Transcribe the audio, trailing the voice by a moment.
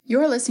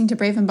You're listening to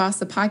Brave and Boss,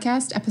 the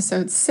podcast,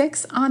 episode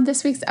 6. On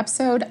this week's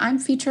episode, I'm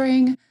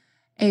featuring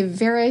a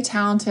very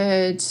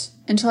talented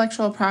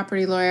intellectual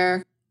property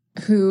lawyer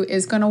who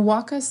is going to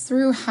walk us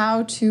through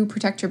how to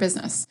protect your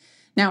business.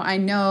 Now, I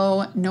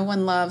know no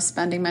one loves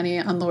spending money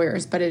on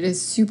lawyers, but it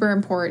is super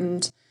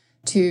important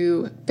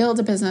to build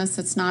a business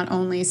that's not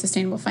only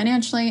sustainable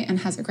financially and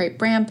has a great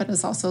brand, but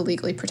is also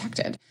legally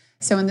protected.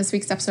 So in this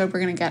week's episode,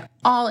 we're going to get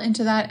all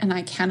into that, and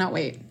I cannot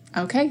wait.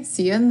 Okay,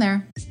 see you in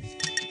there.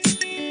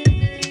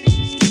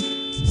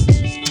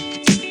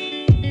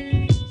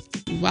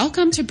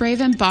 Welcome to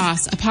Brave and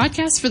Boss, a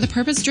podcast for the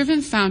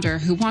purpose-driven founder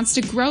who wants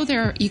to grow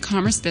their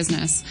e-commerce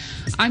business.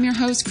 I'm your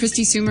host,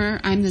 Christy Sumer.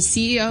 I'm the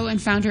CEO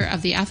and founder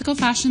of the ethical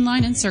fashion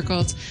line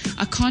Encircled,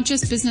 a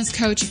conscious business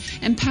coach,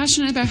 and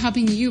passionate about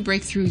helping you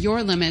break through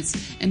your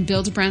limits and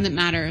build a brand that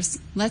matters.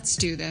 Let's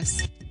do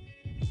this.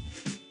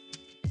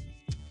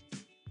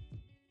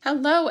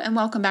 Hello, and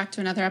welcome back to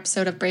another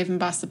episode of Brave and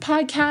Boss, the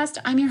podcast.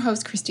 I'm your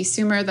host, Christy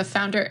Sumer, the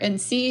founder and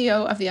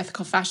CEO of the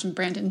ethical fashion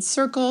brand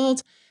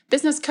Encircled,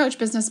 business coach,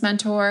 business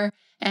mentor,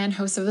 and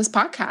host of this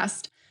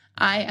podcast.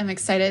 I am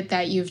excited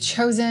that you've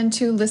chosen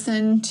to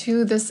listen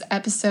to this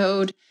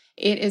episode.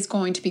 It is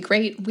going to be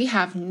great. We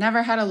have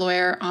never had a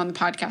lawyer on the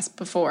podcast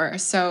before,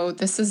 so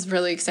this is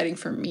really exciting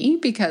for me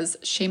because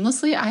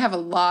shamelessly, I have a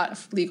lot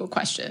of legal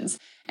questions.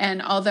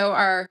 And although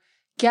our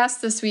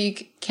guest this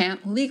week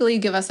can't legally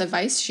give us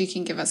advice, she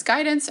can give us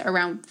guidance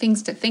around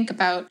things to think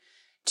about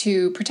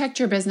to protect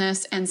your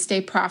business and stay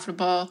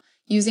profitable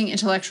using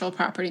intellectual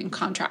property and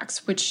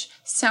contracts, which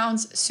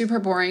sounds super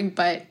boring,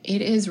 but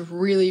it is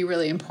really,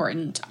 really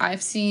important.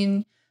 I've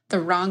seen the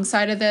wrong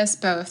side of this,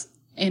 both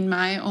in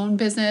my own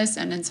business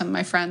and in some of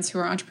my friends who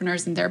are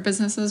entrepreneurs in their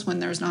businesses when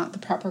there's not the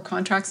proper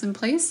contracts in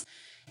place.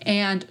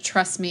 And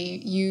trust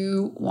me,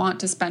 you want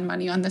to spend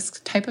money on this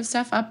type of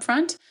stuff up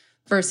front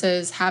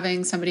versus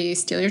having somebody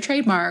steal your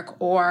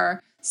trademark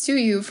or sue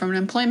you from an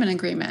employment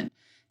agreement.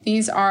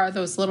 These are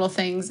those little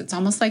things. It's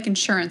almost like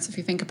insurance. If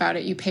you think about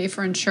it, you pay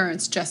for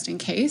insurance just in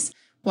case,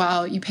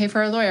 while you pay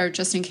for a lawyer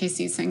just in case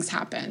these things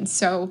happen.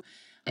 So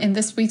in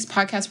this week's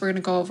podcast, we're going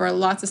to go over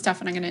lots of stuff,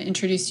 and I'm going to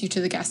introduce you to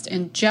the guest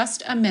in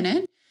just a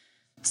minute.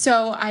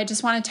 So I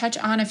just want to touch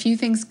on a few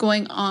things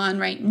going on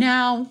right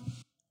now.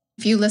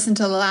 If you listened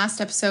to the last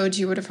episode,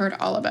 you would have heard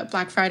all about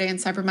Black Friday and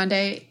Cyber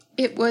Monday.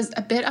 It was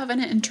a bit of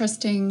an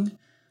interesting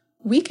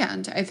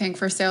weekend, I think,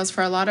 for sales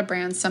for a lot of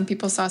brands. Some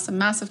people saw some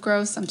massive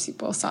growth. Some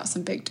people saw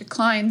some big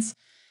declines.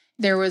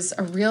 There was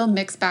a real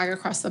mixed bag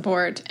across the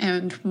board.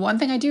 And one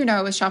thing I do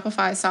know is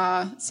Shopify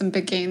saw some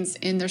big gains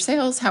in their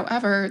sales.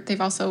 However, they've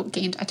also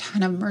gained a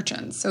ton of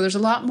merchants. So there's a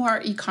lot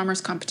more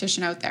e-commerce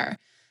competition out there.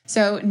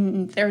 So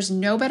there's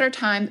no better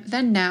time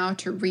than now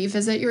to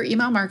revisit your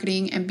email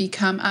marketing and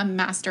become a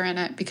master in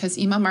it, because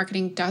email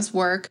marketing does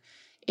work.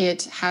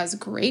 It has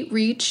great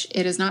reach.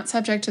 It is not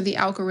subject to the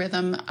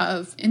algorithm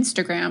of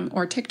Instagram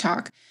or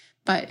TikTok,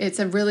 but it's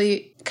a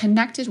really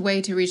connected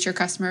way to reach your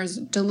customers,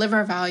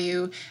 deliver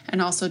value,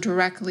 and also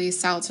directly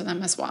sell to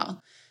them as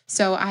well.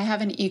 So I have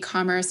an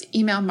e-commerce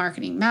email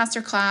marketing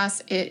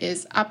masterclass. It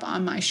is up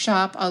on my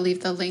shop. I'll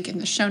leave the link in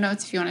the show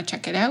notes if you want to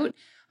check it out.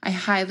 I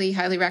highly,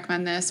 highly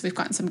recommend this. We've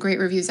gotten some great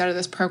reviews out of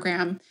this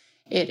program.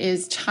 It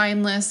is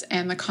timeless,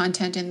 and the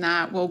content in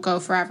that will go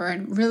forever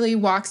and really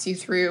walks you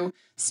through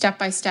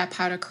step-by-step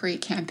how to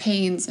create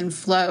campaigns and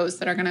flows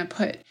that are going to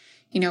put,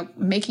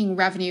 making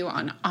revenue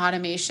on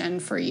automation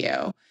for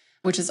you,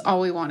 which is all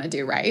we want to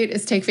do, right?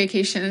 Is take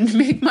vacation and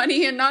make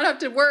money and not have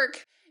to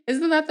work.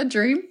 Isn't that the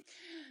dream?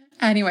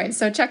 Anyway,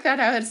 so check that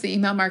out. It's the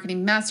Email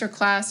Marketing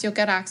Masterclass. You'll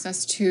get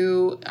access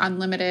to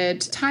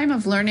unlimited time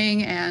of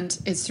learning, and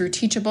it's through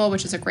Teachable,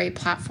 which is a great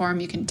platform.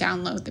 You can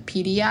download the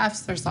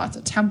PDFs. There's lots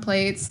of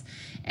templates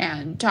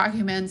and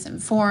documents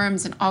and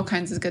forms and all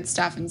kinds of good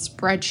stuff and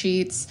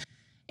spreadsheets.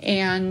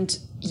 And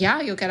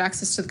yeah, you'll get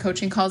access to the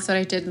coaching calls that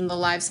I did in the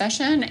live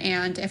session.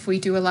 And if we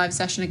do a live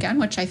session again,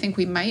 which I think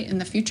we might in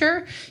the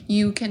future,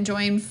 you can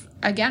join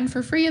again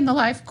for free in the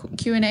live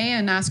Q&A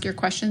and ask your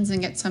questions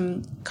and get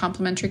some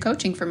complimentary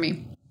coaching from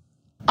me.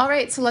 All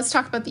right, so let's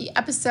talk about the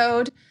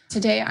episode.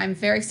 Today, I'm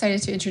very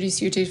excited to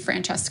introduce you to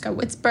Francesca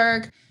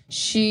Witzberg.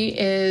 She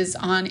is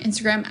on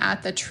Instagram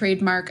at the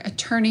Trademark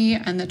Attorney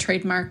and the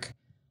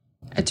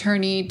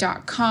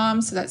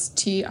trademarkattorney.com. So that's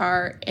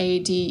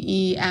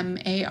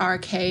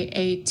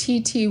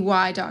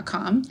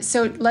TrademarkAtty.com.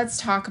 So let's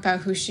talk about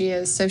who she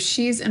is. So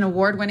she's an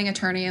award-winning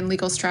attorney and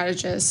legal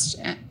strategist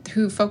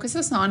who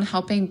focuses on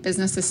helping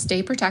businesses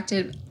stay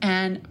protected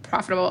and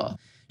profitable.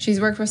 She's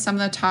worked with some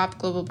of the top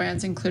global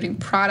brands, including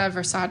Prada,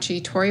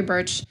 Versace, Tory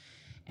Burch,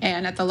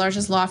 and at the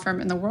largest law firm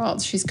in the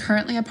world. She's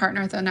currently a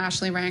partner at the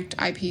nationally ranked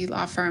IP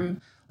law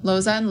firm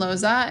Loza &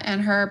 Loza,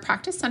 and her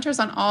practice centers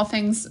on all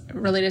things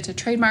related to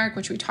trademark,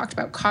 which we talked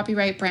about,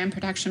 copyright, brand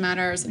protection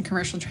matters, and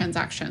commercial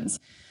transactions.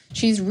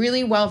 She's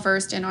really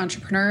well-versed in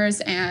entrepreneurs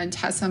and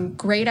has some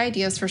great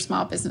ideas for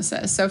small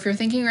businesses. So if you're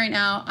thinking right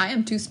now, I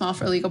am too small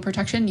for legal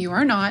protection, you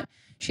are not.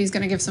 She's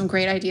going to give some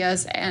great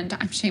ideas, and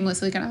I'm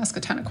shamelessly going to ask a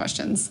ton of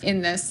questions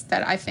in this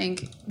that I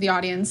think the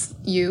audience,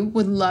 you,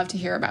 would love to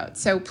hear about.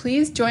 So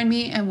please join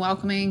me in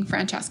welcoming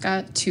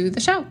Francesca to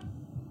the show.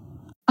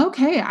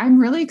 Okay, I'm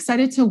really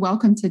excited to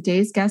welcome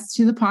today's guest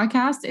to the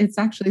podcast. It's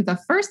actually the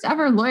first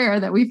ever lawyer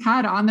that we've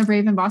had on the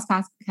Brave and Boss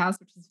podcast,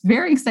 which is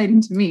very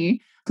exciting to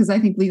me because I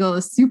think legal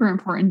is super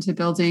important to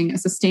building a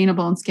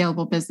sustainable and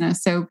scalable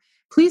business. So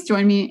please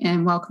join me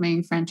in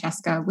welcoming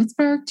Francesca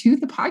Witzberg to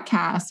the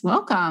podcast.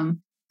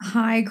 Welcome.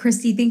 Hi,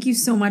 Christy. Thank you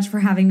so much for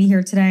having me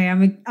here today.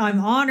 I'm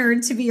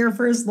honored to be your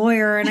first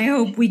lawyer, and I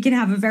hope we can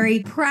have a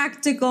very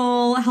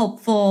practical,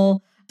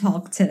 helpful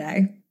talk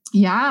today.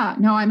 Yeah,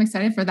 no, I'm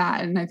excited for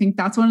that. And I think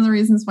that's one of the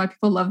reasons why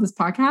people love this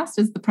podcast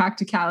is the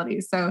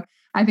practicality. So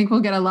I think we'll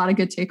get a lot of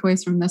good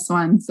takeaways from this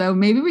one. So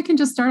maybe we can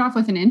just start off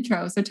with an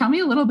intro. So tell me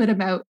a little bit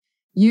about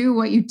you,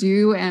 what you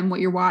do, and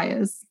what your why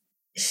is.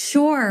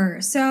 Sure.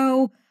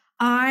 So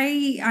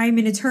I'm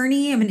an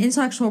attorney. I'm an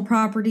intellectual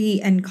property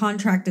and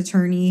contract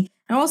attorney.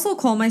 I also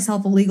call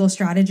myself a legal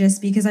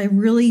strategist because I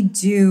really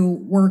do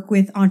work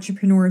with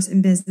entrepreneurs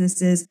and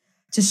businesses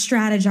to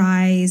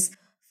strategize,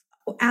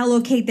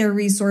 allocate their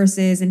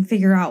resources, and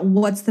figure out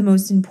what's the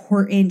most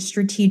important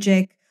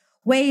strategic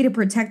way to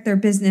protect their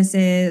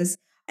businesses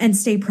and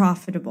stay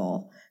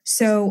profitable.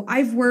 So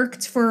I've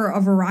worked for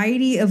a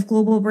variety of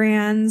global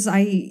brands.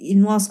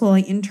 In law school,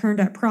 I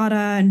interned at Prada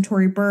and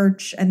Tory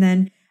Burch. And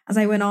then as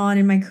I went on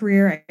in my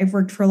career, I've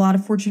worked for a lot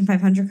of Fortune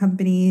 500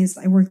 companies.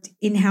 I worked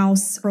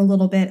in-house for a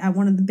little bit at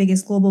one of the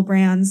biggest global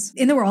brands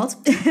in the world.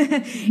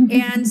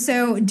 And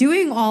so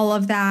doing all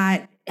of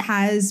that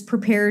has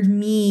prepared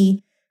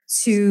me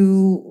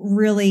to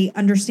really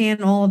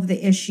understand all of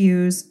the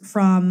issues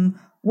from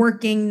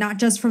working, not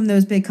just from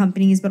those big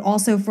companies, but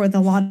also for a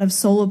lot of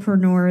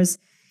solopreneurs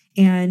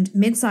and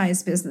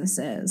mid-sized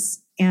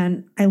businesses.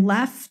 And I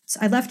left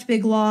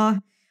Big Law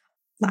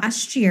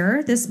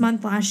this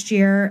month last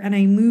year, and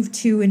I moved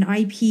to an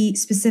IP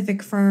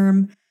specific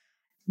firm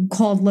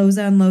called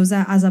Loza &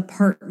 Loza as a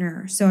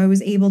partner. So I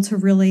was able to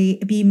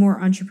really be more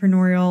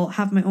entrepreneurial,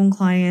 have my own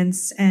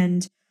clients.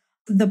 And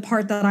the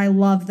part that I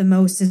love the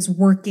most is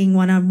working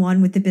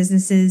one-on-one with the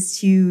businesses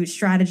to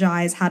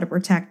strategize how to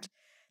protect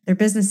their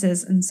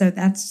businesses. And so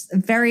that's a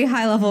very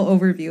high level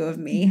overview of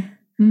me.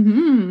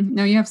 Mm-hmm.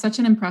 No, you have such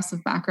an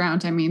impressive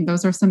background. I mean,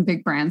 those are some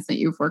big brands that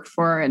you've worked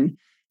for, and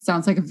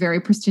sounds like a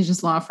very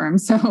prestigious law firm.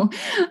 So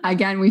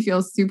again, we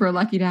feel super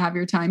lucky to have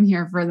your time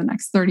here for the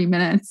next 30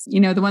 minutes. You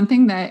know, the one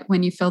thing that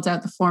when you filled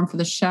out the form for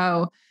the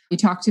show, you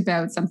talked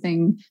about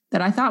something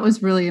that I thought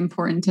was really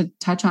important to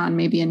touch on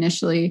maybe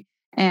initially.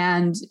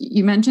 And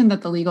you mentioned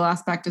that the legal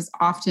aspect is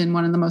often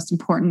one of the most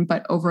important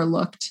but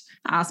overlooked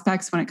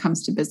aspects when it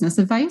comes to business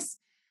advice.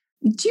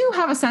 Do you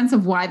have a sense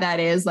of why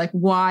that is? Like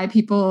why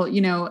people,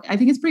 you know, I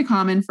think it's pretty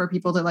common for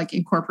people to like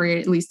incorporate,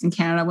 at least in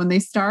Canada when they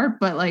start,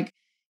 but like,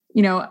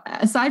 you know,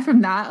 aside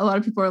from that, a lot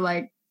of people are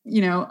like, you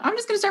know, I'm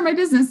just going to start my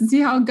business and see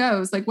how it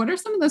goes. Like, what are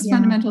some of those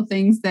fundamental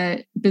things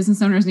that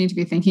business owners need to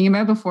be thinking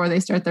about before they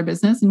start their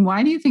business? And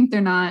why do you think they're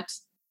not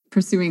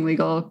pursuing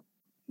legal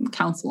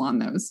counsel on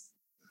those?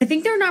 I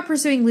think they're not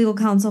pursuing legal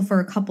counsel for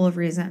a couple of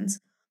reasons.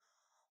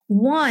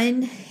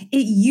 One,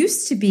 it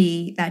used to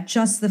be that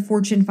just the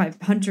Fortune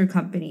 500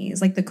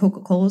 companies, like the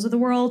Coca-Colas of the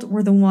world,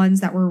 were the ones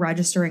that were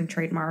registering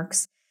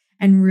trademarks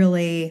and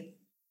really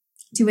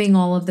doing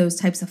all of those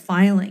types of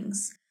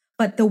filings.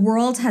 But the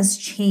world has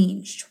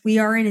changed. We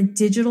are in a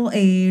digital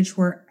age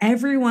where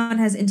everyone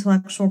has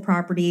intellectual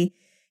property.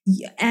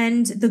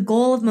 And the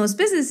goal of most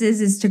businesses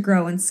is to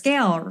grow and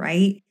scale,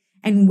 right?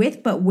 And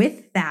with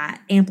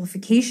that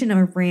amplification of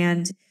a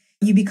brand,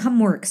 you become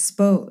more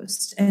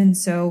exposed. And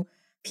so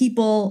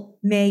people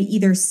may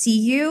either see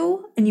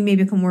you and you may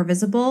become more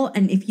visible.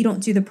 And if you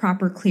don't do the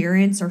proper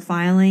clearance or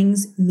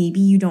filings,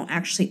 maybe you don't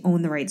actually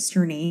own the rights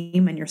to your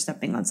name and you're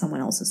stepping on someone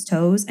else's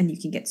toes and you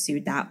can get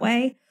sued that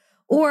way.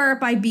 Or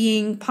by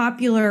being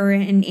popular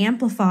and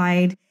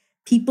amplified,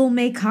 people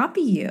may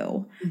copy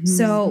you. Mm-hmm.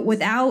 So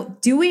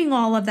without doing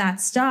all of that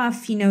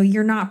stuff, you know,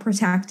 you're not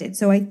protected.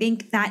 So I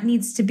think that's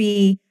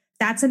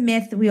a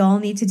myth that we all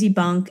need to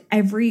debunk.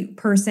 Every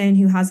person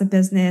who has a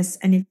business,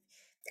 and if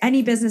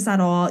any business at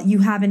all, you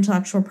have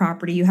intellectual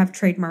property, you have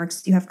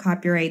trademarks, you have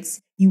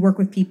copyrights, you work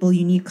with people,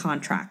 you need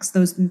contracts.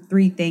 Those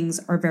three things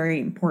are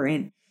very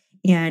important.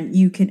 And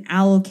you can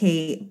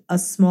allocate a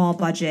small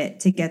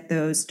budget to get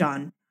those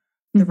done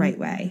the right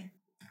way.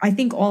 I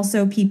think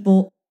also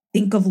people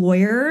think of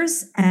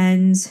lawyers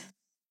and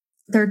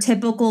the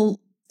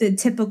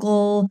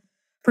typical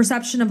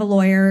perception of a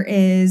lawyer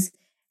is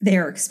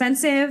they're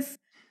expensive,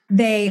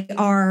 they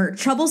are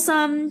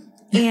troublesome,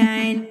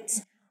 and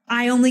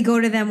I only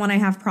go to them when I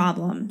have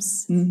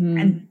problems. Mm-hmm.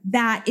 And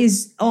that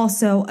is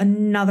also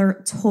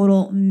another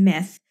total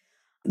myth.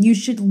 You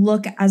should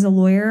look as a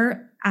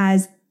lawyer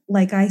as,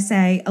 like I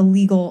say, a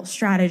legal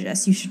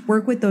strategist. You should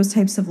work with those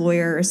types of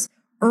lawyers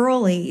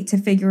early to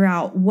figure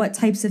out what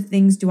types of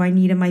things do I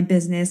need in my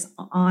business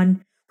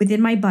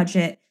within my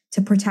budget to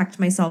protect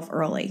myself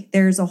early.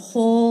 There's a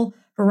whole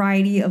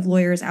variety of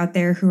lawyers out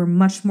there who are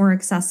much more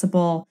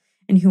accessible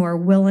and who are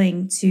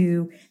willing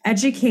to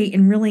educate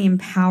and really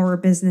empower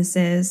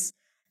businesses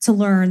to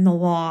learn the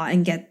law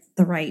and get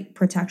the right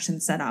protection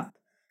set up.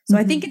 So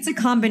I think it's a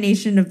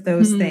combination of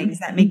those things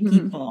that make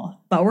people,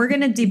 but we're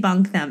going to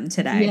debunk them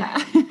today.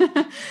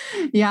 Yeah.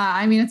 Yeah.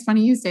 I mean, it's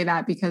funny you say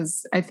that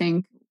because I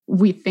think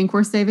we think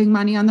we're saving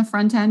money on the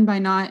front end by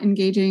not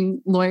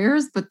engaging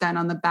lawyers, but then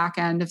on the back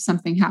end, if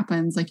something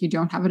happens, like you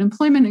don't have an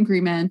employment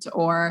agreement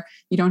or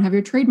you don't have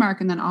your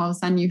trademark, and then all of a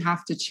sudden you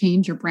have to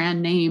change your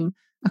brand name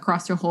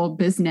across your whole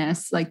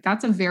business, like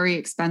that's a very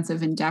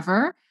expensive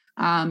endeavor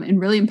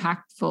and really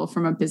impactful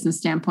from a business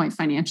standpoint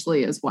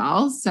financially as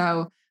well.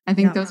 So I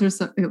think those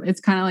are, it's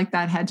kind of like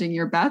that hedging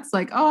your bets,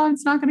 like, oh,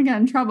 it's not going to get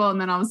in trouble.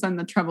 And then all of a sudden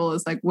the trouble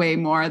is like way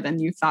more than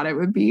you thought it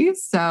would be.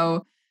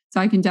 So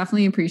I can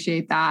definitely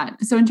appreciate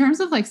that. So in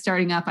terms of like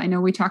starting up, I know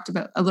we talked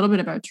about a little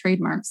bit about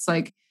trademarks.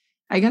 Like,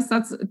 I guess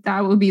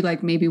that would be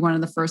like maybe one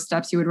of the first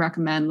steps you would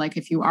recommend. Like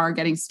if you are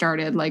getting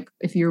started, like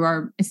if you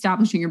are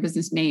establishing your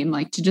business name,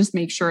 like to just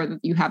make sure that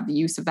you have the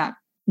use of that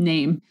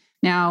name.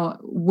 Now,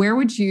 where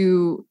would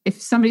you,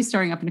 if somebody's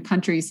starting up in a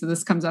country, so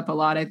this comes up a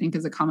lot, I think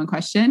is a common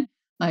question.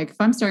 Like if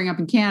I'm starting up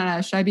in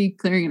Canada, should I be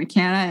clearing into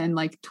Canada and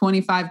like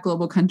 25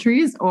 global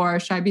countries, or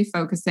should I be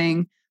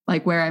focusing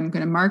like where I'm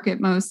going to market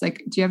most?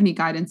 Like, do you have any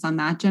guidance on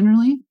that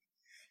generally?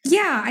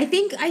 Yeah, I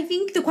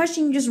think the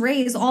question you just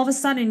raised, all of a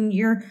sudden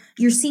you're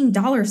seeing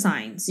dollar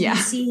signs. Yeah.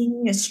 You're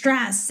seeing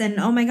stress and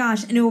oh my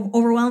gosh, and it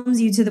overwhelms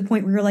you to the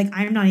point where you're like,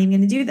 I'm not even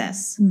going to do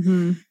this.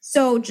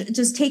 So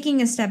just taking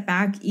a step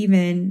back,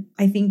 even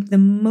I think the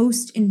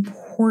most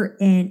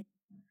important,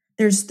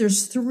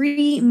 there's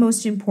three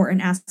most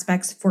important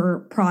aspects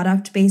for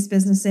product-based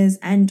businesses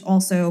and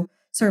also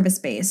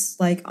service-based,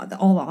 like all the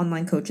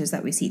online coaches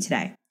that we see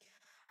today.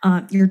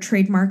 Your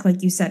trademark,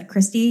 like you said,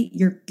 Christy,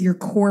 your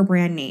core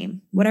brand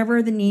name,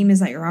 whatever the name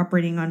is that you're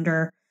operating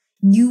under,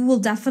 you will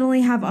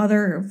definitely have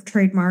other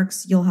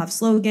trademarks. You'll have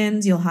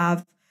slogans, you'll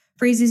have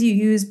phrases you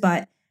use,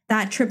 but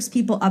that trips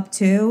people up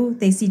too.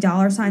 They see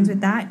dollar signs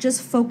with that.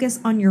 Just focus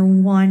on your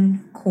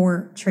one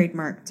core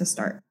trademark to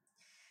start.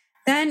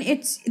 Then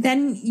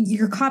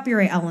your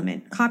copyright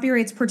element.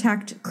 Copyrights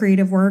protect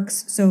creative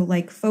works. So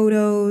like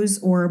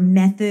photos or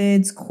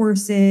methods,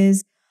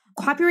 courses.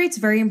 Copyright's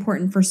very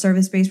important for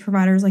service-based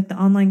providers like the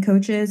online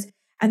coaches.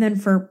 And then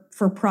for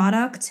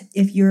product,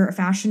 if you're a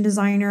fashion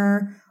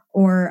designer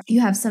or you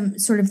have some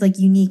sort of like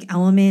unique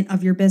element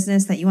of your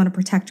business that you want to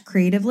protect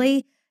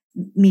creatively,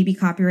 maybe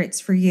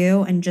copyright's for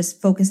you, and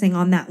just focusing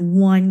on that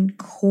one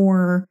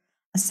core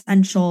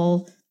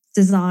essential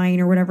design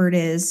or whatever it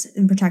is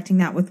and protecting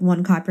that with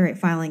one copyright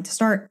filing to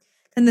start.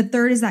 Then the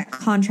third is that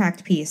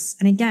contract piece.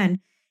 And again,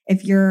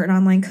 if you're an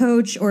online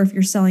coach or if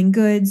you're selling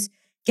goods,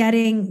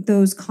 getting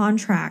those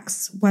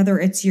contracts, whether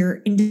it's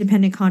your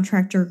independent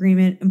contractor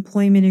agreement,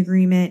 employment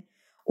agreement,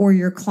 or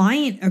your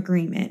client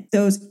agreement,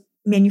 those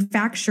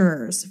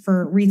manufacturers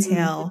for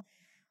retail,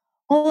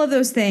 all of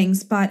those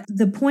things. But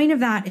the point of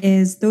that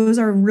is those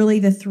are really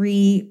the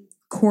three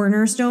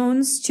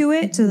cornerstones to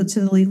it, to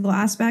the legal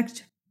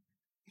aspect.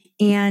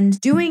 And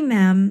doing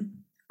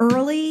them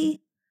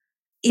early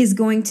is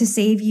going to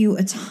save you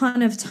a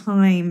ton of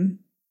time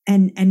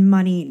and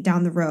money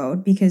down the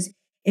road, because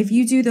if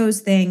you do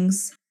those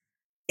things,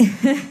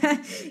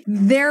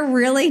 they're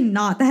really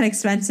not that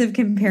expensive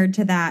compared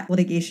to that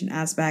litigation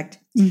aspect.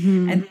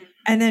 And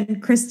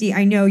then Christy,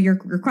 I know your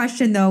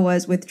question though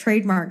was with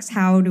trademarks,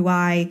 where do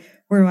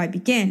I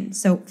begin?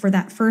 So for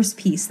that first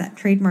piece, that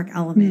trademark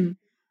element,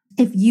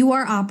 if you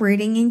are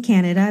operating in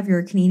Canada, if you're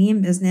a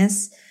Canadian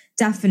business,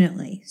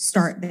 definitely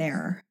start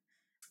there.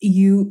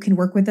 You can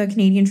work with a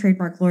Canadian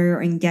trademark lawyer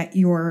and get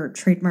your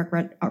trademark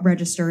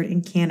registered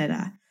in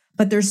Canada.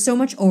 But there's so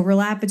much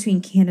overlap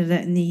between Canada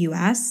and the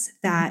US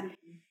that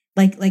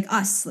like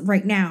us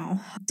right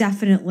now,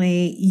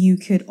 definitely you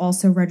could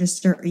also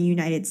register a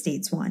United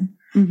States one.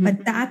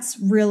 But that's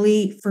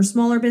really for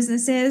smaller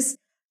businesses,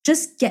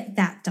 just get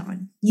that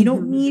done. You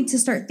don't need to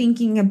start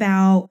thinking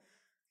about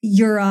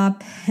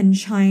Europe and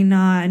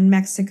China and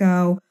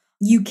Mexico.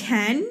 You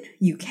can,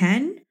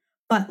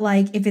 but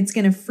like if it's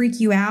going to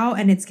freak you out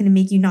and it's going to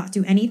make you not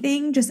do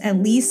anything, just at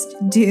least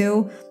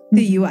do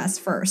the US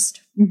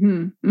first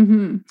and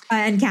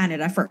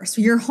Canada first,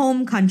 your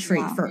home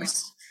country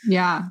first.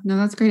 Yeah, no,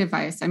 that's great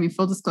advice. I mean,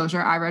 full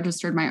disclosure, I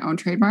registered my own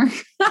trademark.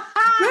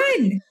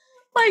 Good.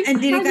 Like,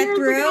 and did it get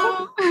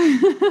through?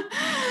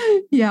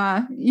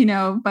 Yeah,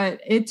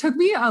 but it took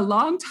me a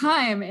long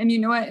time. And you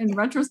know what? In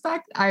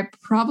retrospect, I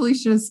probably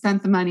should have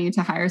spent the money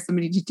to hire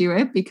somebody to do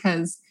it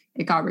because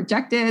it got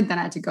rejected. Then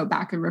I had to go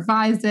back and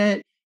revise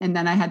it. And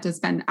then I had to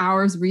spend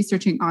hours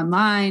researching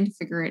online to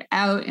figure it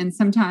out. And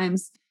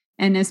sometimes,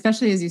 and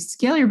especially as you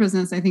scale your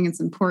business, I think it's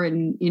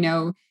important,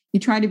 you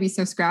try to be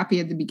so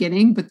scrappy at the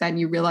beginning, but then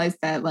you realize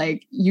that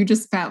like you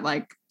just spent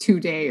like 2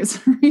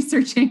 days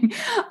researching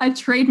a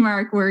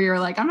trademark where you're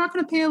like, I'm not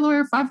going to pay a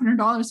lawyer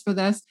 $500 for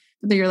this.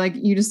 But then you're like,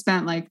 you just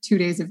spent like 2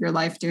 days of your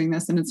life doing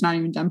this and it's not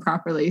even done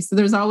properly. So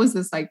there's always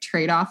this like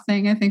trade-off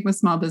thing, I think, with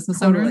small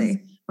business owners.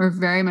 We're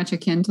very much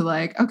akin to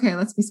like, okay,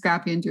 let's be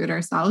scrappy and do it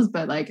ourselves.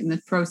 But like in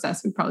the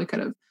process, we probably could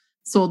have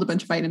sold a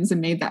bunch of items and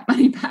made that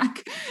money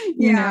back,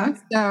 you know?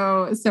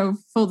 So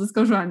full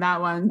disclosure on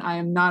that one, I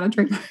am not a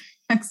trademark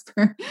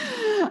expert.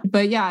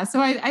 But yeah,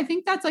 so I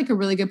think that's like a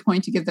really good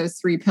point to give those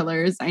 3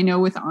 pillars. I know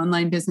with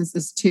online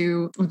businesses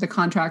too, with the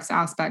contracts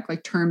aspect,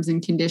 like terms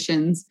and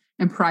conditions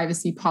and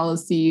privacy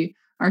policy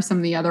are some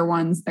of the other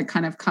ones that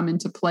kind of come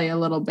into play a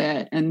little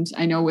bit. And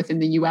I know within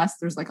the US,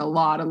 there's like a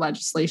lot of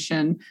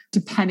legislation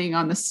depending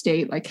on the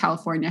state, like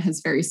California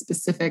has very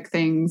specific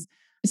things.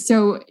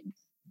 So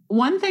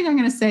one thing I'm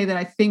going to say that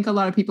I think a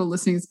lot of people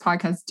listening to this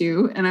podcast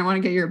do, and I want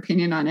to get your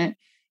opinion on it,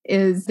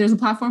 is there's a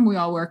platform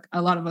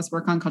a lot of us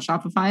work on called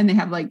Shopify, and they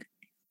have like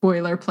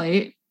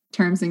boilerplate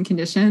terms and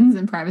conditions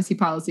and privacy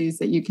policies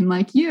that you can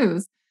like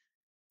use.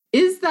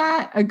 Is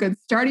that a good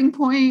starting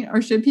point,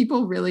 or should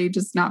people really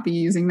just not be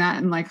using that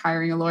and like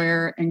hiring a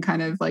lawyer and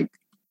kind of like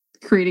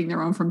creating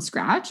their own from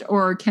scratch?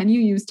 Or can you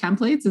use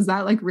templates? Is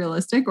that like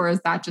realistic, or is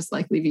that just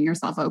like leaving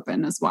yourself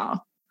open as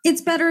well?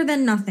 It's better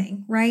than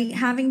nothing, right?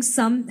 Having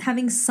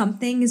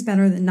something is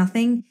better than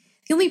nothing.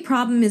 The only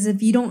problem is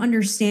if you don't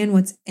understand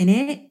what's in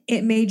it,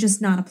 it may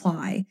just not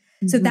apply.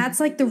 Mm-hmm. So that's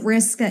like the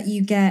risk that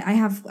you get. I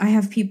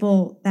have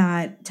people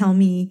that tell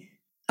me,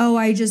 oh,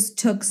 I just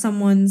took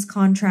someone's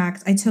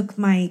contract. I took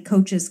my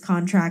coach's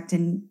contract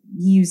and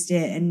used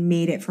it and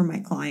made it for my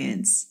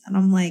clients. And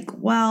I'm like,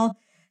 well,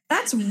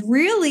 that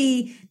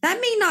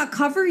may not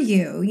cover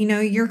you. You know,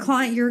 your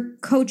your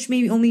coach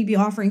may only be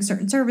offering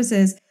certain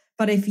services,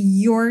 but if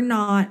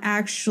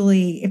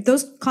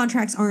those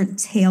contracts aren't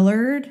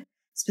tailored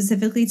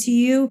specifically to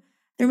you,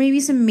 there may be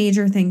some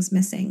major things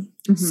missing.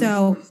 Mm-hmm.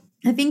 So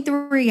I think the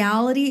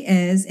reality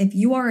is if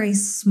you are a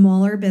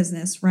smaller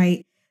business,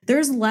 right,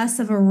 there's less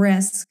of a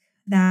risk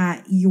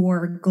that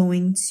you're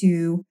going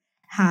to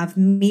have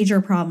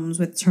major problems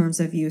with terms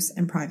of use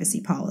and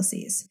privacy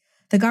policies.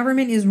 The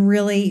government is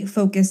really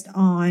focused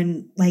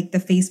on like the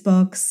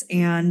Facebooks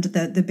and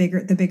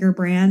the bigger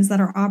brands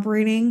that are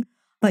operating,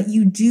 but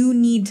you do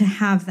need to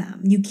have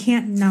them. You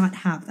can't not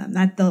have them.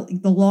 That the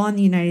law in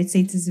the United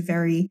States is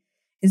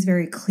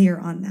very clear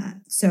on that.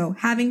 So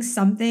having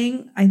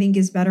something, I think,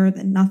 is better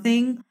than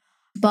nothing.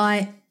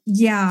 But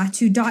yeah,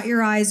 to dot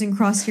your I's and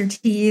cross your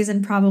T's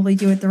and probably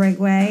do it the right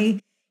way,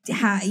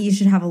 you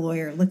should have a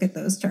lawyer look at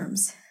those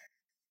terms.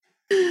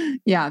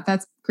 Yeah,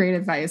 that's great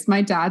advice.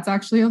 My dad's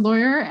actually a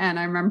lawyer, and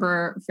I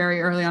remember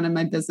very early on in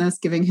my business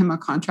giving him a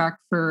contract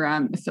for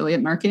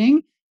affiliate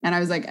marketing. And I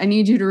was like, I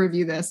need you to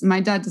review this. And my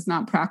dad does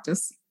not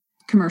practice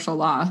commercial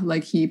law.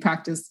 Like he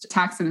practiced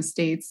tax and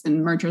estates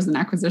and mergers and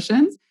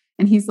acquisitions.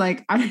 And he's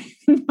like, I don't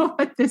even know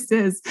what this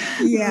is.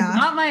 Yeah. It's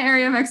not my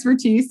area of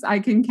expertise. I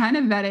can kind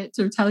of vet it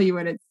to tell you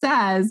what it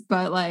says,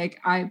 but like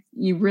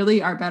you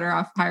really are better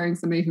off hiring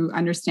somebody who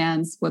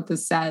understands what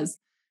this says.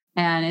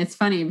 And it's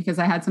funny because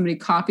I had somebody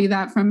copy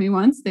that from me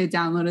once. They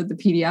downloaded the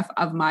PDF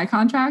of my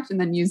contract and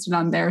then used it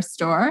on their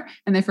store.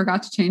 And they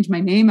forgot to change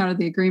my name out of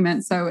the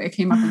agreement. So it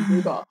came up in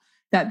Google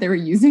that they were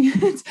using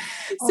it.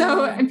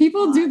 So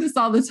people do this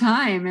all the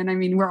time. And I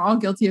mean, we're all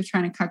guilty of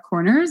trying to cut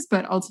corners,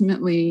 but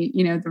ultimately,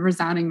 you know, the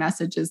resounding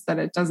message is that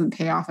it doesn't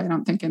pay off, I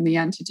don't think, in the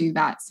end to do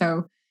that.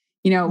 So,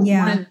 you know,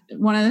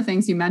 one of the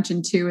things you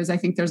mentioned too, is I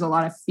think there's a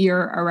lot of fear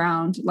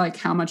around like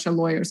how much a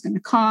lawyer is going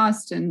to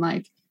cost and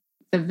like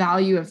the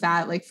value of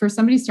that. Like for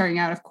somebody starting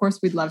out, of course,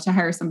 we'd love to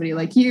hire somebody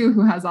like you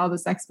who has all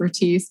this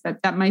expertise,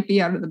 but that might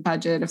be out of the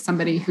budget of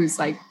somebody who's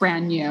like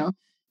brand new.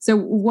 So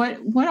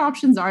what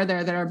options are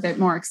there that are a bit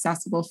more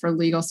accessible for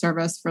legal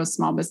service for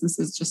small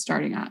businesses just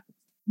starting out?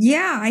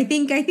 Yeah, I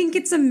think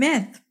it's a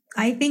myth.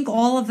 I think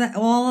all of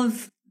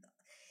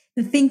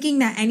the thinking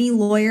that any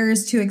lawyer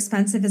is too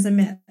expensive is a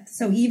myth.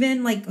 So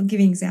even like, I'll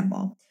give you an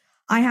example.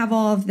 I have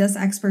all of this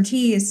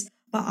expertise,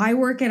 but I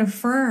work at a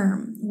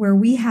firm where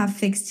we have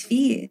fixed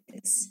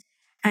fees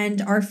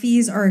and our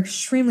fees are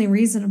extremely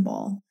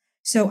reasonable.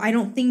 So I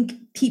don't think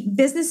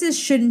businesses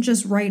shouldn't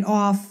just write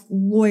off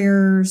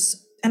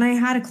lawyers. And I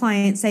had a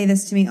client say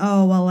this to me,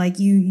 oh, well, like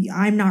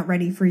I'm not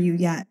ready for you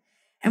yet.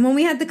 And when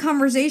we had the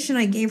conversation,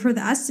 I gave her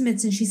the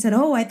estimates and she said,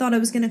 oh, I thought it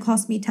was going to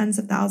cost me tens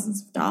of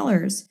thousands of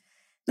dollars.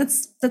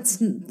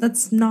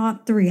 That's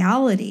not the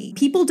reality.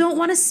 People don't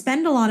want to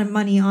spend a lot of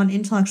money on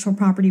intellectual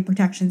property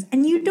protections,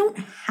 and you don't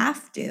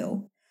have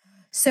to.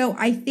 So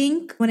I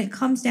think when it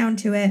comes down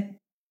to it,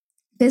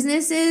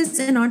 businesses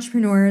and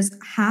entrepreneurs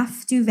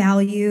have to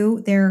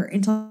value their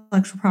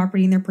intellectual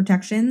property and their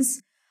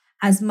protections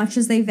as much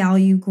as they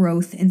value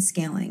growth and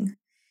scaling.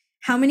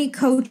 How many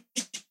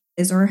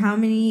coaches or how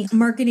many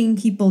marketing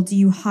people do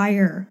you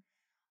hire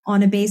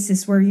on a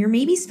basis where you're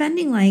maybe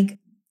spending like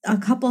a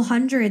couple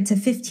 $100 to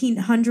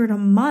 $1,500 a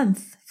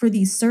month for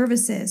these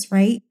services,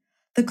 right?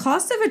 The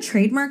cost of a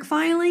trademark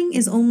filing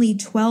is only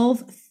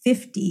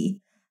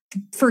 $1,250,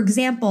 for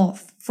example,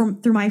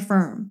 through my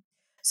firm.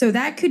 So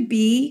that could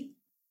be,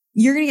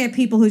 you're going to get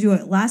people who do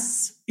it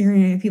less, you're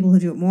going to get people who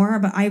do it more,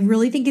 but I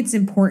really think it's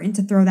important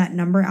to throw that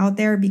number out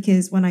there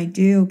because when I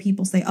do,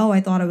 people say, oh,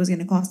 I thought it was going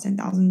to cost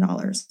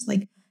 $10,000.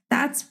 Like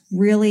that's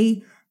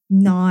really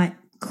not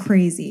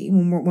crazy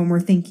when we're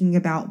thinking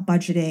about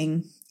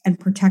budgeting and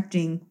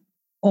protecting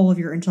all of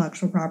your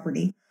intellectual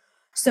property.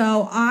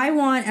 So I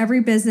want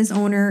every business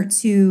owner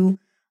to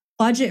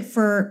budget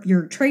for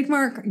your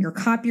trademark, your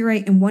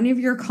copyright, and one of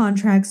your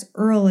contracts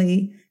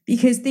early,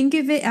 because think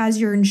of it as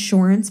your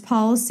insurance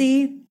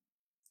policy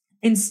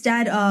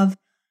instead of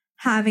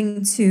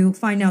having to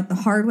find out the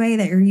hard way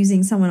that you're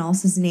using someone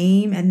else's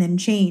name and then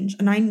change.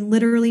 And I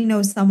literally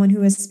know someone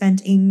who has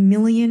spent $1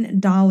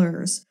 million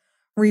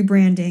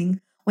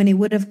rebranding when it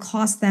would have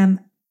cost them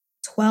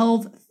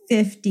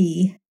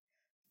 $1,250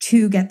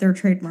 to get their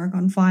trademark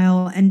on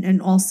file.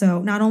 And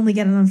also not only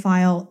get it on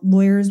file,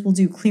 lawyers will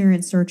do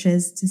clearance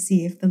searches to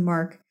see if the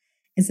mark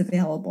is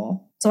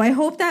available. So I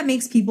hope that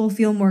makes people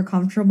feel more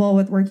comfortable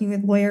with working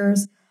with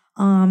lawyers.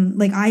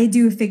 Like I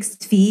do a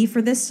fixed fee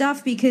for this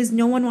stuff because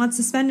no one wants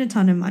to spend a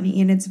ton of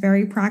money, and it's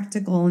very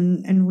practical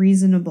and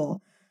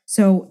reasonable.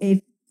 So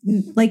if,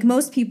 like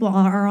most people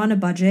are on a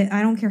budget,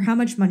 I don't care how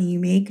much money you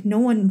make. No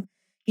one,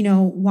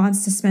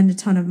 wants to spend a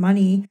ton of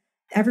money.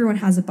 Everyone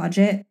has a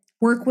budget.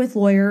 Work with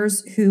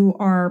lawyers who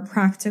are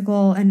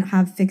practical and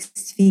have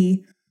fixed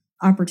fee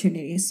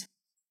opportunities.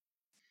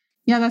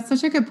 Yeah, that's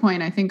such a good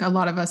point. I think a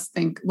lot of us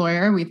think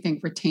lawyer, we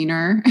think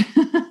retainer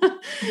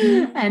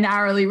and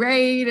hourly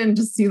rate, and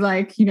just see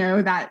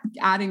that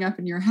adding up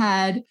in your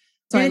head.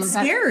 So and it's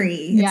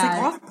scary. Yeah. It's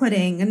like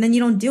off-putting, and then you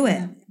don't do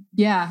it.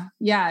 Yeah.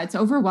 Yeah. It's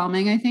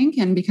overwhelming, I think.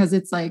 And because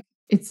it's not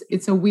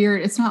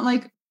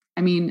like,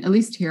 at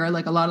least here,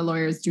 like a lot of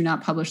lawyers do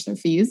not publish their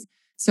fees.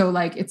 So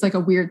it's like a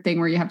weird thing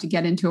where you have to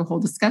get into a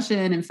whole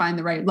discussion and find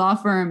the right law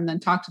firm and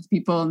then talk to the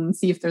people and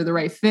see if they're the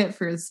right fit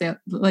for sale.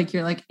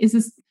 Is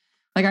this,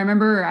 I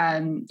remember,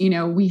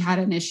 we had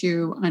an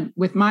issue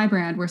with my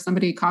brand where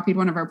somebody copied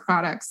one of our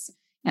products,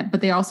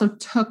 but they also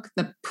took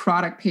the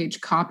product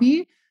page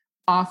copy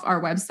off our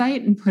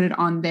website and put it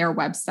on their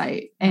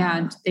website.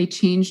 And they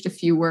changed a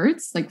few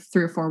words, like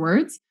 3 or 4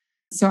 words.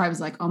 So I was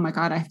like, oh my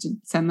God, I have to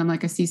send them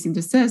like a cease and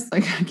desist.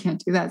 Like, I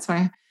can't do that.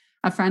 So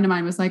a friend of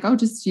mine was like, oh,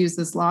 just use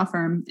this law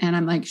firm. And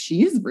I'm like,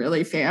 she's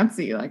really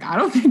fancy. Like, I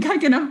don't think I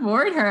can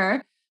afford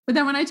her. But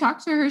then when I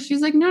talked to her,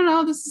 she's like,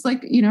 no, this is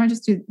like, I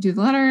just do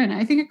the letter. And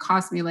I think it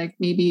cost me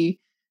probably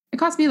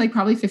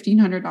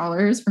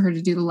 $1,500 for her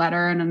to do the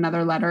letter and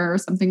another letter or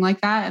something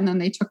like that. And then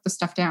they took the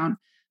stuff down.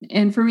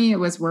 And for me, it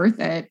was worth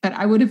it. But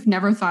I would have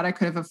never thought I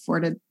could have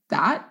afforded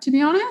that, to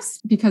be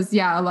honest, because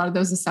a lot of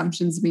those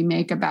assumptions we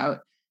make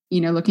about,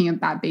 looking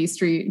at that Bay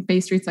Street. Bay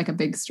Street's like a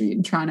big street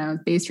in Toronto.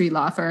 Bay Street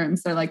law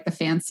firms, they're like the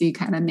fancy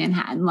kind of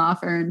Manhattan law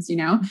firms,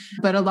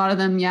 but a lot of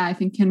them, I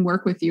think can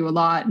work with you a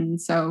lot.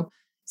 And so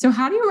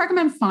how do you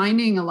recommend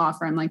finding a law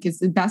firm? Like,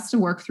 is it best to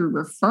work through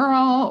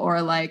referral or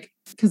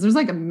because there's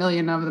like a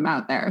million of them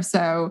out there.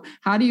 So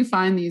how do you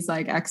find these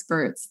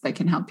experts that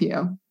can help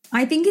you?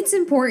 I think it's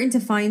important to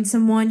find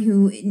someone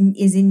who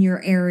is in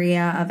your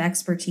area of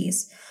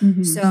expertise.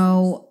 Mm-hmm.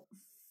 So,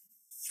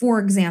 for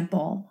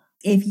example,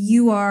 if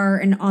you are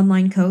an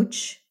online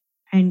coach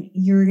and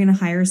you're going to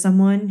hire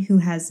someone who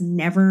has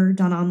never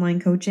done online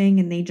coaching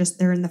and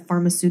they're in the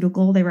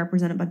pharmaceutical, they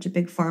represent a bunch of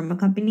big pharma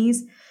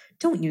companies,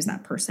 don't use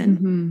that person.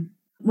 Mm-hmm.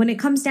 When it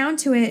comes down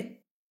to it,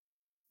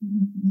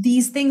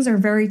 these things are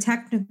very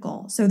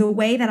technical. So the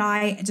way that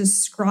I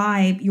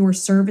describe your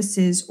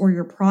services or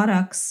your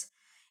products,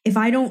 if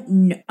I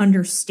don't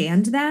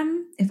understand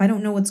them, if I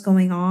don't know what's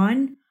going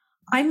on,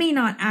 I may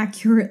not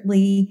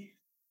accurately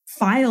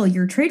file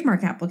your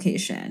trademark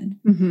application.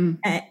 Mm-hmm.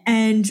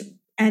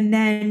 And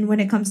then when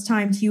it comes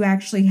time to you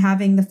actually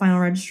having the final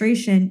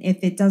registration, if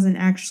it doesn't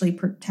actually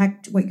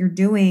protect what you're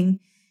doing,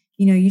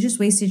 you just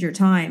wasted your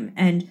time.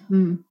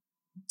 And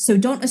so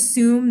don't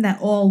assume that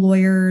all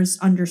lawyers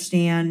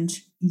understand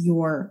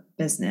your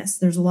business.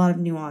 There's a lot of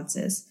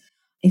nuances.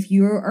 If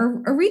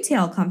you're a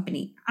retail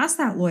company, ask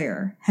that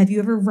lawyer. Have you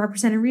ever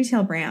represented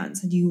retail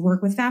brands? Do you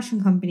work with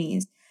fashion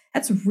companies?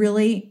 That's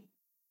really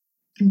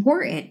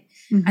important.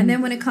 Mm-hmm. And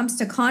then when it comes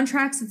to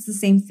contracts, it's the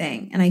same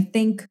thing. And I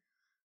think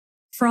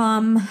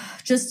from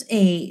just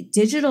a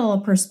digital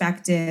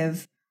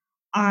perspective,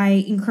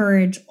 I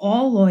encourage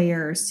all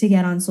lawyers to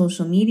get on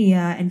social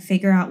media and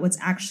figure out what's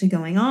actually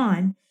going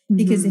on.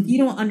 Because if you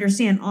don't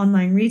understand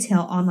online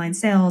retail, online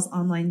sales,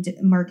 online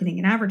marketing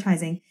and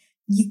advertising,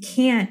 you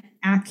can't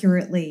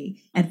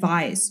accurately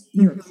advise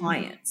your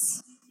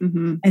clients.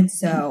 Mm-hmm. And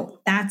so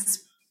that's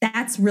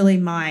really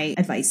my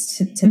advice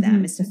to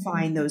them, is to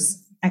find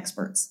those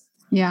experts.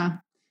 Yeah.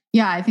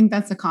 Yeah. I think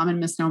that's a common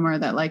misnomer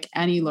that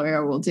any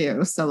lawyer will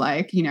do. So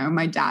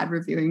my dad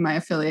reviewing my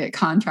affiliate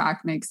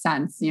contract makes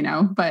sense,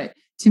 but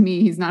to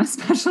me, he's not a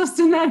specialist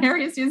in that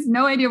area. So he has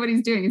no idea what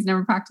he's doing. He's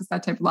never practiced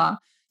that type of law.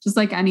 Just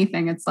like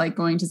anything, it's like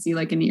going to see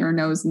an ear,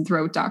 nose, and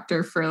throat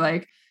doctor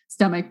for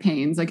stomach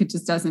pains. It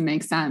just doesn't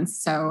make sense.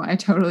 So I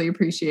totally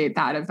appreciate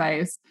that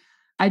advice.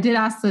 I did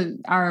ask we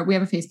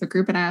have a Facebook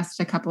group, and I asked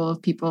a couple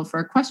of people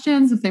for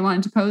questions if they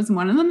wanted to pose. And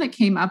one of them that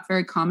came up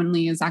very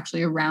commonly is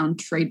actually around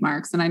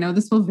trademarks. And I know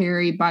this will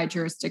vary by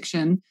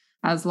jurisdiction,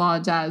 as law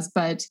does,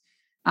 but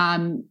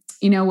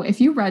if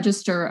you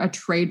register a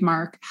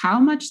trademark, how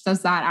much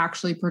does that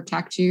actually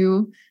protect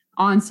you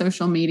on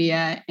social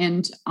media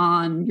and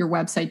on your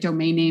website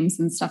domain names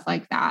and stuff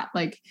like that.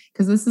 Like,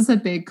 because this is a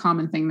big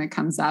common thing that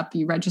comes up.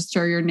 You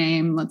register your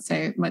name, let's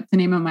say what the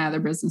name of my other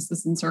business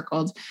is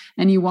Encircled,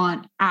 and you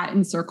want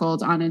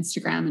 @Encircled on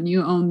Instagram and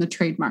you own the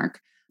trademark.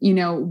 You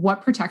know,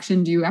 what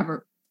protection do you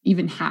ever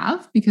even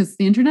have? Because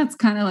the internet's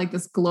kind of like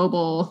this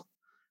global,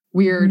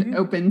 weird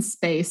open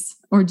space.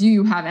 Or do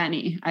you have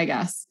any, I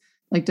guess?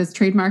 Like, does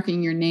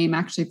trademarking your name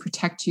actually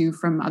protect you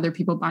from other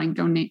people buying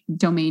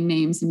domain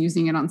names and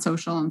using it on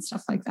social and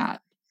stuff like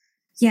that?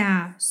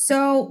 Yeah.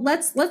 So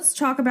let's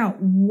talk about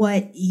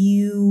what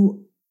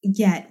you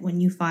get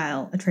when you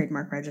file a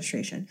trademark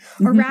registration.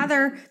 Or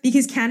rather,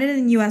 because Canada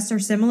and US are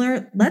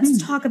similar,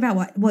 let's talk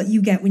about what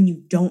you get when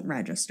you don't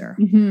register.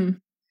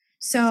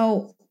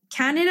 So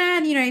Canada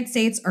and the United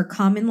States are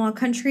common law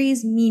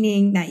countries,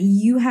 meaning that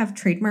you have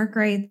trademark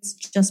rights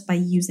just by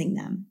using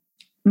them.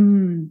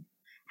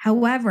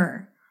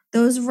 However,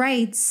 those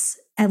rights,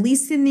 at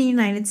least in the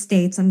United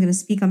States, I'm going to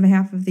speak on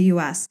behalf of the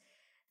US,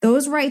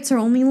 those rights are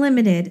only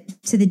limited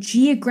to the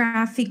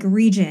geographic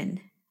region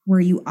where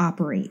you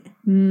operate.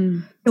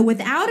 So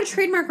without a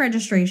trademark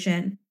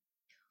registration,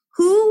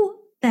 who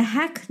the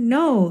heck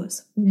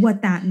knows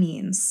what that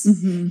means?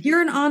 If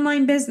you're an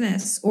online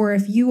business, or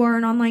if you are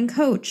an online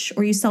coach,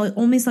 or you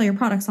only sell your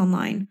products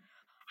online,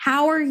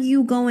 how are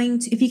you going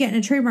to, if you get in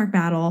a trademark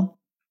battle,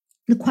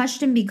 the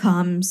question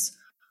becomes,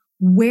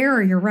 where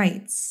are your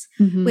rights?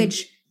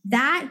 Which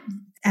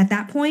at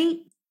that point,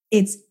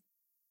 it's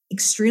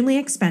extremely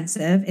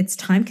expensive. It's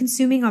time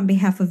consuming on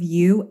behalf of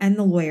you and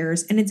the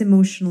lawyers, and it's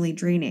emotionally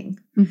draining.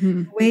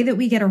 The way that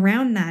we get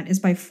around that is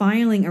by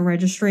filing a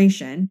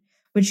registration,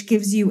 which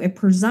gives you a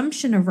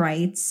presumption of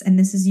rights, and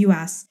this is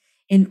US,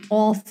 in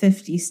all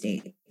 50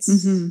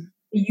 states.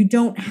 You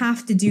don't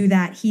have to do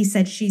that. He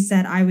said, she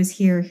said, I was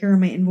here. Here are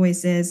my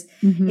invoices.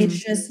 It's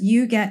just,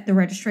 you get the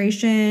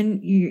registration.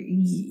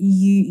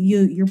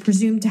 You're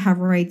presumed to have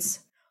rights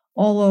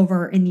all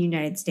over in the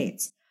United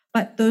States.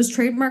 But those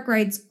trademark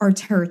rights are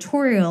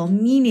territorial,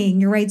 meaning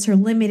your rights are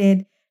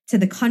limited to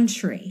the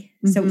country.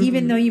 So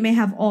even though you may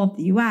have all of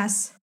the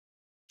US,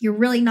 you're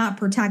really not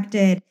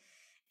protected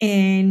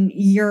in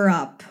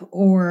Europe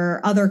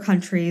or other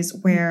countries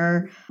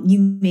where you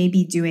may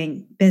be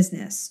doing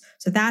business.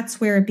 So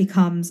that's where it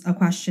becomes a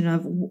question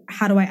of,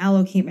 how do I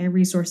allocate my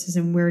resources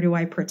and where do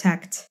I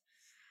protect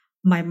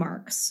my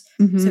marks?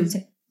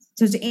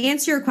 So to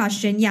answer your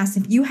question, yes,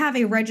 if you have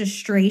a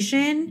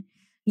registration,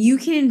 you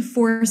can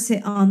enforce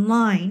it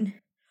online,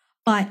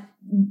 but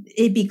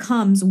it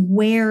becomes,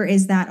 where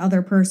is that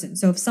other person?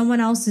 So if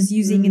someone else is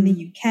using in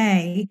the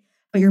UK,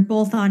 but you're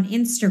both on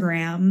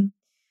Instagram,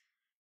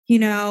 you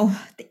know,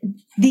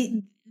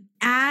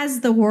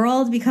 as the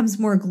world becomes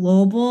more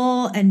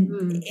global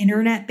and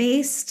internet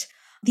based,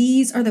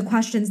 these are the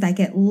questions that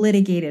get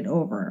litigated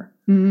over.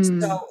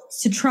 So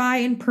to try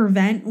and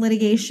prevent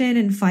litigation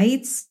and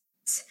fights,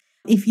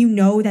 if you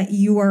know that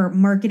you are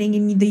marketing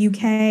in the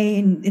UK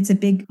and it's a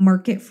big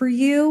market for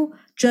you,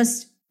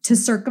 just to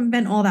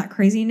circumvent all that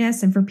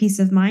craziness and for peace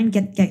of mind,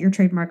 get your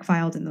trademark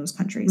filed in those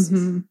countries.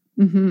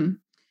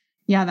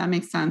 Yeah, that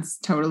makes sense.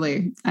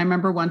 Totally. I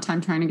remember one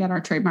time trying to get our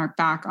trademark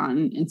back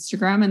on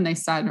Instagram, and they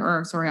said,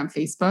 on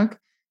Facebook,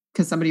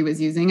 because somebody was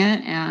using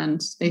it.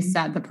 And they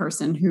said the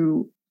person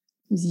who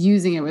was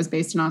using it was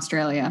based in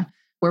Australia,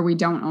 where we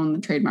don't own the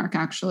trademark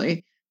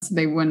actually. So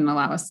they wouldn't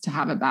allow us to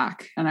have it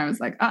back. And I was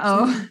like,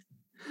 uh-oh.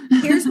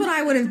 Here's what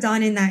I would have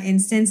done in that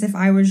instance if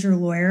I was your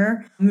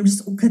lawyer. I'm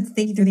just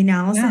thinking through the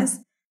analysis.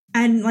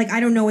 And like, I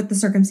don't know what the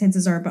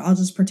circumstances are, but I'll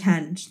just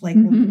pretend like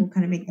we'll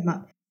kind of make them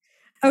up.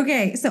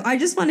 Okay, so I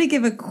just want to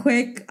give a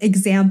quick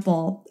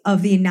example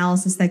of the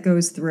analysis that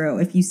goes through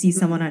if you see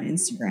someone on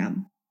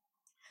Instagram.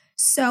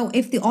 So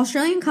if the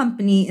Australian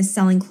company is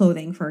selling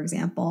clothing, for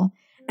example,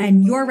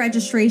 and your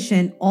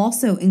registration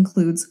also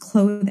includes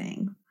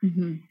clothing,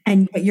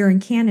 but you're in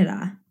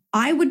Canada,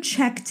 I would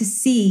check to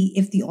see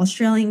if the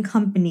Australian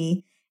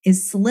company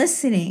is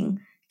soliciting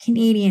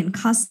Canadian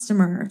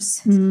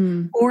customers,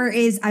 or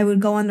I would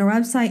go on their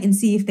website and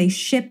see if they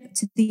ship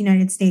to the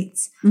United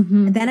States.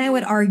 And then I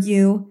would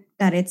argue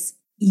that it's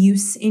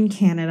use in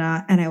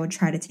Canada, and I would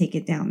try to take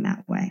it down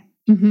that way.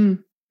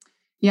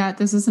 Yeah,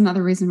 this is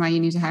another reason why you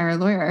need to hire a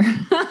lawyer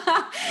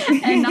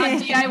and not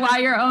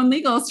DIY your own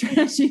legal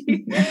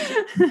strategy.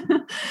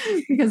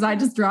 Because I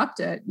just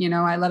dropped it. You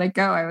know, I let it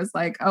go. I was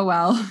like, oh,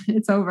 well,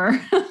 it's over. No,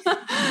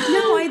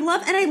 I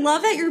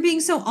love that you're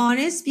being so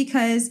honest,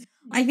 because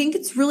I think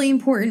it's really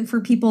important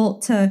for people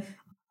to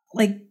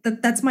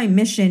that's my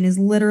mission, is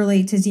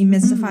literally to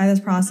demystify this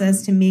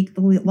process, to make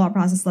the law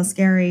process less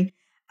scary.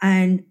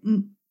 And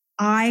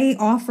I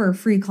offer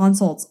free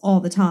consults all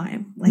the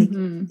time. Like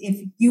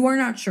if you are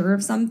not sure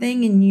of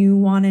something and you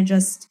want to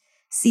just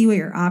see what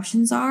your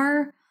options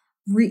are,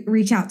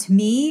 reach out to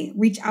me,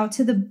 reach out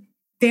to the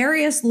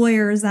various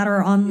lawyers that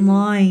are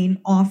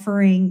online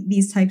offering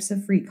these types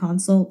of free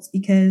consults,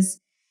 because,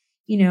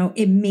 you know,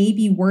 it may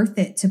be worth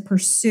it to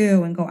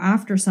pursue and go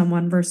after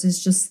someone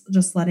versus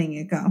just letting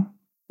it go.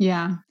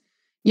 Yeah.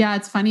 Yeah,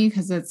 it's funny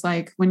because it's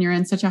like when you're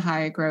in such a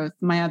high growth,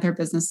 my other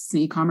business is an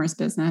e-commerce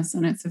business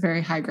and it's a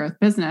very high growth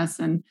business.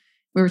 And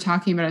we were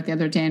talking about it the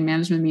other day in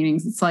management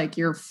meetings. It's like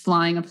you're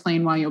flying a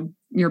plane while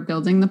you're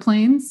building the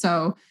plane.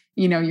 So,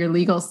 your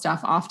legal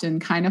stuff often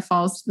kind of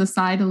falls to the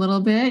side a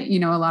little bit.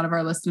 A lot of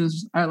our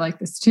listeners are like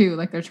this too.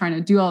 Like they're trying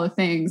to do all the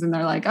things and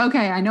they're like,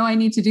 okay, I know I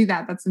need to do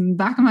that. That's in the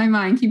back of my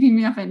mind, keeping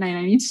me up at night.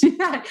 I need to do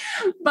that.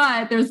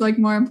 But there's like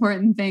more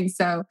important things.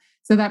 So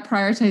that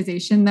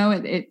prioritization though,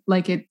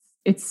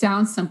 it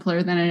sounds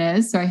simpler than it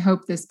is. So I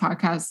hope this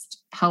podcast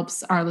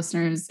helps our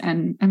listeners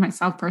and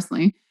myself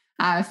personally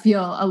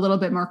feel a little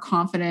bit more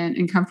confident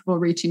and comfortable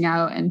reaching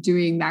out and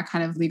doing that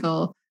kind of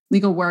legal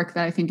work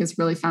that I think is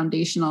really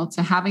foundational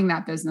to having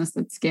that business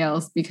that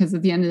scales. Because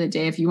at the end of the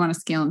day, if you want to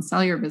scale and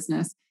sell your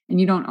business and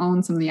you don't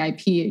own some of the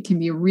IP, it can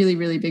be a really,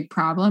 really big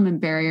problem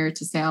and barrier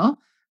to sale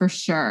for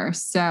sure.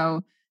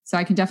 So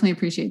I can definitely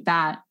appreciate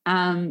that.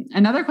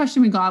 Another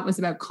question we got was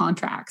about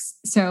contracts.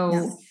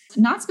 So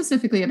not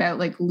specifically about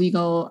like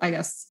legal, I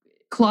guess,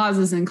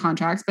 clauses in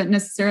contracts, but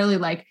necessarily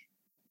like,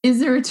 is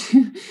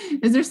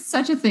there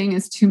such a thing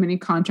as too many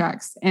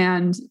contracts?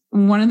 And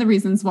one of the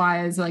reasons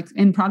why is like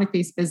in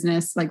product-based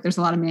business, like there's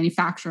a lot of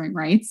manufacturing,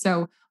 right?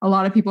 So a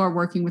lot of people are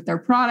working with their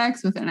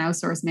products with an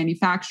outsourced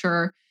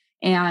manufacturer.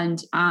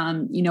 And,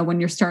 when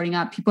you're starting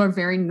up, people are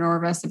very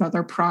nervous about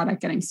their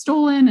product getting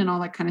stolen and all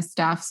that kind of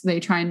stuff. So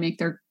they try and make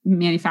their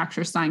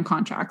manufacturers sign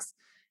contracts.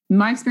 In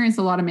my experience,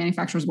 a lot of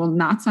manufacturers will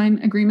not sign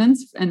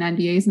agreements and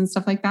NDAs and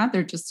stuff like that.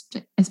 They're just,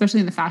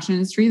 especially in the fashion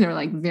industry, they're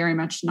like very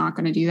much not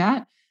going to do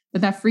that. But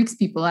that freaks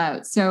people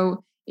out.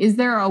 So is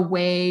there a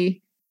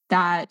way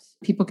that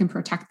people can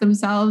protect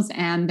themselves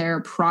and their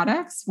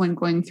products when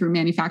going through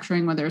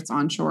manufacturing, whether it's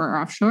onshore or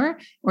offshore?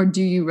 Or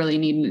do you really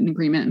need an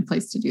agreement in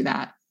place to do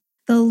that?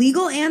 The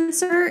legal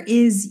answer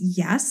is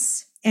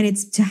yes. And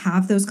it's to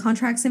have those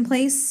contracts in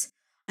place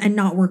and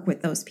not work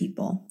with those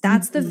people.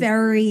 That's the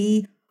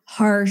very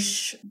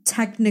harsh,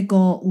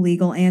 technical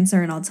legal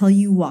answer. And I'll tell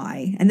you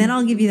why. And then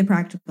I'll give you the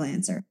practical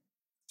answer.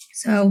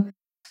 So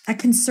a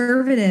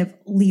conservative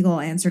legal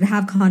answer to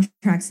have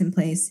contracts in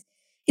place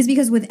is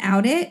because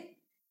without it,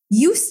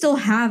 you still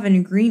have an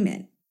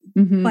agreement.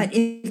 Mm-hmm. But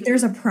if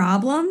there's a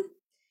problem,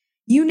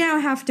 you now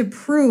have to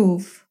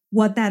prove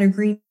what that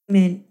agreement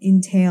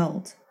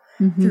entailed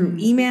through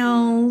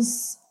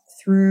emails,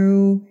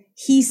 through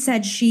he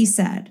said, she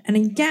said. And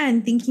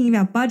again, thinking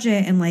about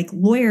budget and like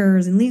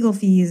lawyers and legal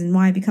fees and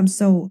why it becomes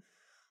so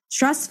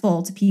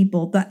stressful to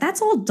people, but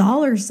that's all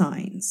dollar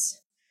signs.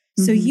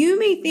 So you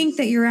may think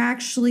that you're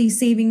actually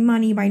saving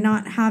money by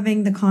not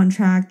having the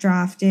contract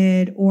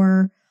drafted,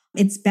 or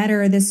it's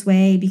better this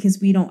way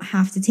because we don't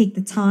have to take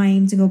the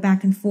time to go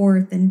back and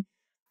forth and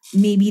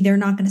maybe they're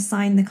not going to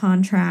sign the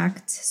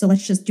contract. So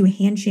let's just do a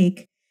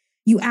handshake.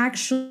 You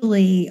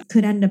actually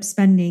could end up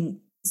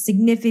spending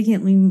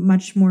significantly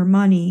much more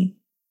money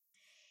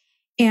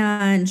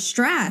and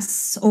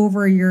stress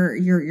over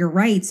your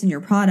rights and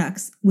your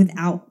products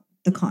without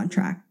the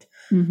contract.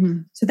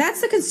 So that's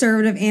the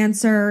conservative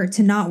answer,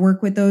 to not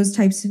work with those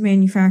types of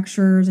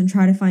manufacturers and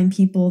try to find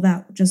people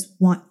that just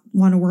want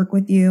to work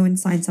with you and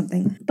sign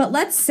something. But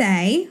let's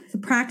say,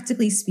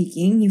 practically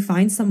speaking, you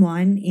find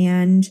someone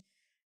and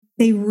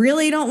they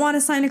really don't want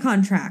to sign a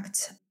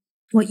contract.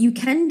 What you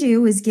can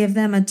do is give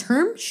them a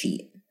term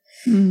sheet.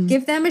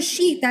 Give them a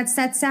sheet that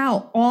sets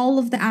out all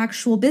of the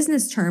actual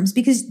business terms,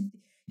 because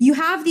you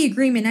have the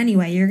agreement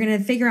anyway. You're going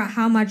to figure out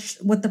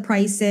what the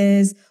price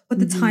is,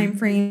 what the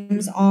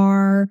timeframes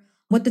are,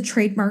 what the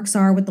trademarks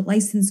are, what the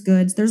licensed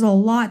goods. There's a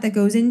lot that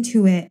goes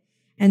into it.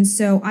 And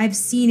so I've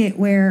seen it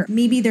where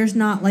maybe there's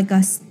not like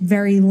a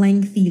very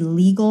lengthy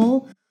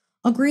legal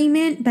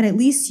agreement, but at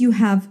least you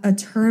have a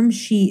term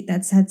sheet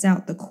that sets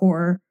out the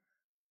core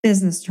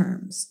business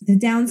terms. The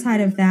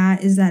downside of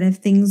that is that if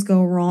things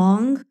go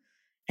wrong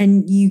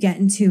and you get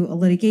into a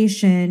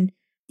litigation,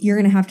 you're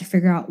going to have to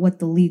figure out what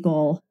the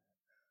legal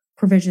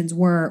provisions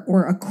were,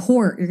 or a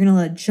court, you're going to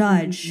let a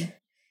judge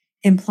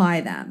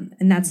imply them.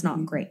 And that's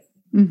not great.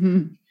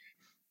 Then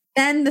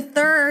the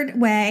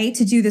third way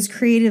to do this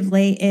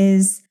creatively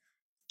is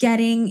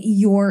getting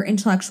your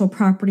intellectual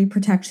property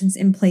protections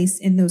in place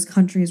in those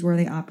countries where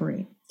they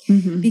operate.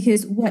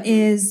 Because what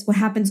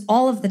happens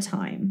all of the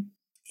time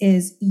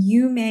is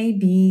you may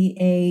be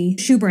a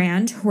shoe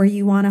brand where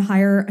you want to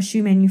hire a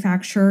shoe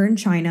manufacturer in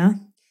China.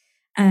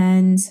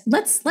 And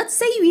let's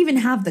say you even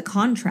have the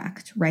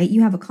contract, right?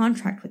 You have a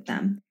contract with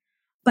them,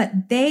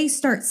 but they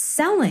start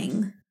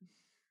selling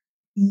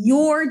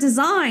your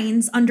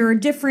designs under a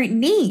different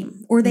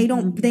name, or they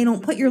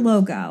don't put your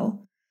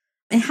logo.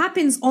 It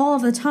happens all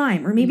of the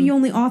time. Or maybe you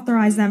only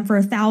authorize them for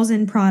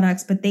 1,000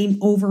 products, but they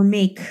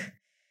overmake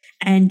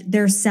and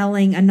they're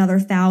selling another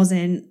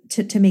 1,000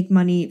 to make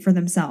money for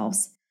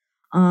themselves.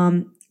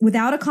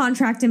 Without a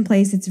contract in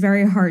place, it's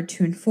very hard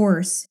to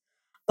enforce.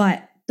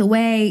 But the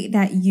way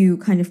that you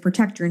kind of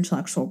protect your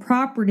intellectual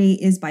property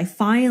is by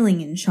filing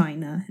in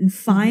China and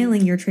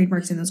filing your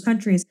trademarks in those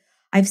countries.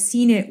 I've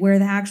seen it where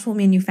the actual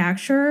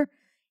manufacturer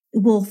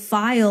will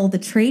file the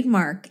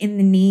trademark in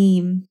the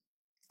name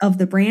of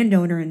the brand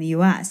owner in the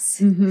US.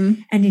 Mm-hmm.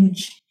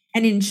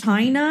 And in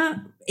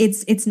China,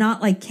 it's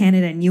not like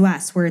Canada and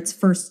US where it's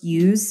first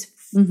use,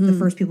 the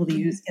first people to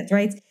use gets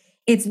rights.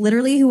 It's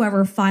literally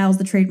whoever files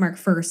the trademark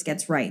first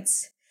gets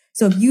rights.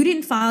 So if you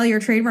didn't file your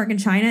trademark in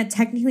China,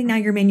 technically now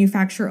your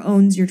manufacturer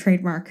owns your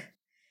trademark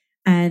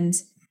and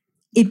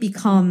it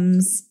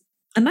becomes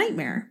a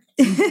nightmare.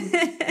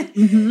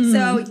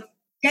 So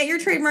get your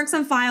trademarks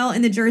on file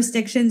in the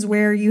jurisdictions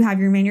where you have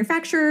your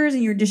manufacturers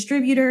and your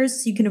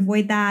distributors so you can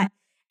avoid that,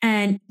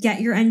 and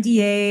get your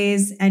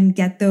NDAs and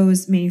get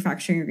those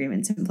manufacturing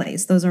agreements in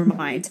place. Those are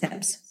my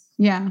tips.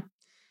 Yeah.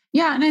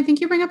 Yeah. And I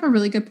think you bring up a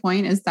really good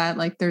point is that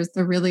like, there's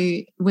the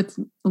really, with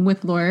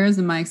lawyers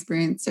in my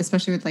experience,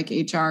 especially with like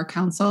HR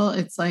counsel,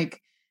 it's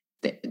like,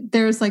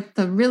 there's like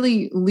the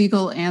really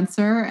legal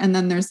answer. And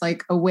then there's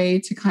like a way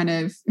to kind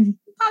of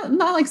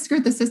not like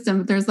skirt the system,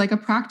 but there's like a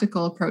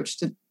practical approach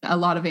to a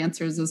lot of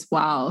answers as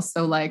well.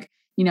 So like,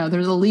 you know,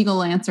 there's a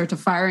legal answer to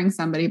firing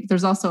somebody, but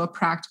there's also a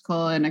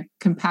practical and a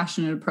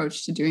compassionate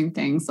approach to doing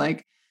things.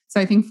 Like,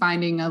 so I think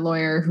finding a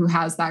lawyer who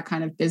has that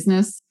kind of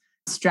business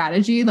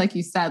strategy, like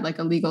you said, like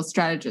a legal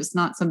strategist,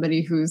 not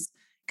somebody who's,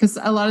 because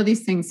a lot of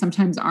these things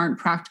sometimes aren't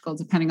practical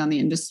depending on the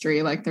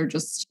industry. Like they're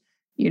just,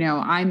 you know,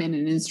 I'm in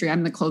an industry, I'm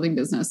in the clothing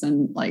business,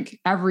 and like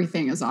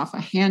everything is off a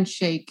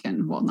handshake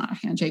and, well, not a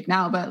handshake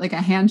now, but like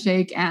a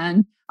handshake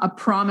and a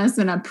promise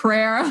and a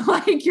prayer.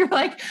 Like you're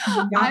like,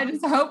 I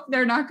just hope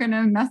they're not going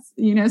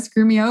to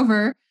screw me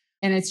over.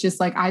 And it's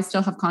just like, I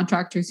still have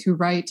contractors who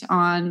write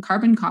on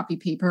carbon copy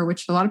paper,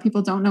 which a lot of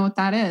people don't know what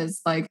that is.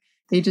 Like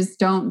they just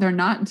don't, they're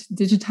not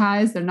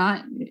digitized. They're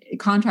not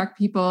contract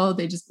people.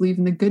 They just believe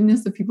in the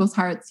goodness of people's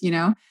hearts, you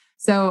know?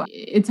 So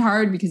it's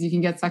hard because you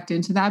can get sucked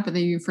into that, but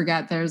then you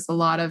forget there's a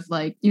lot of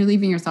like, you're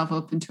leaving yourself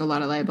open to a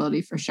lot of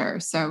liability for sure.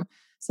 So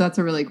that's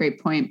a really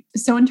great point.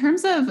 So in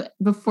terms of,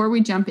 before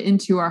we jump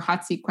into our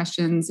hot seat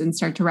questions and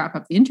start to wrap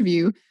up the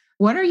interview,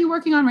 what are you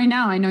working on right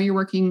now? I know you're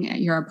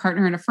a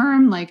partner in a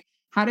firm. Like,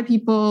 how do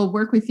people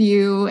work with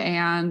you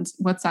and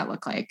what's that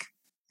look like?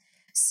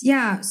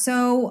 Yeah.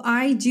 So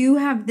I do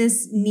have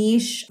this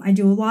niche. I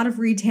do a lot of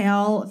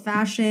retail,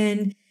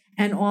 fashion,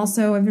 and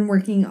also I've been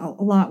working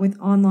a lot with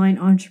online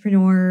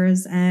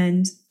entrepreneurs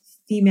and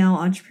female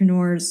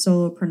entrepreneurs,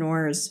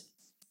 solopreneurs.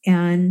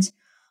 And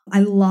I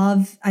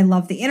love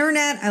the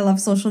internet. I love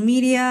social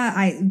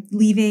media.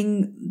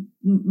 Leaving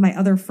my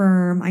other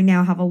firm, I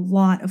now have a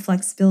lot of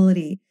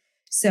flexibility.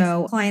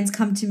 So clients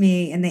come to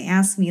me and they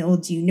ask me, oh,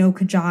 do you know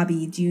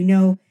Kajabi? Do you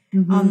know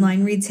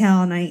online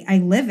retail? And I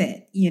live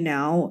it, you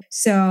know?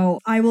 So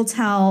I will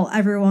tell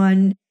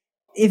everyone,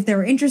 if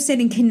they're interested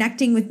in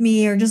connecting with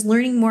me or just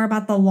learning more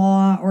about the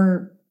law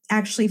or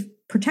actually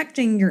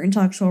protecting your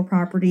intellectual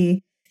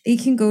property, they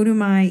can go to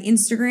my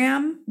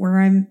Instagram where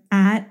I'm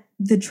at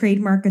the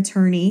Trademark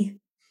Attorney.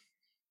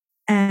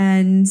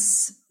 And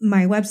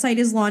my website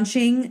is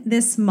launching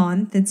this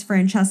month. It's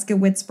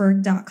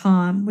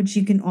francescawitzberg.com, which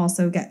you can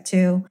also get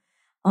to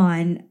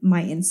on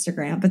my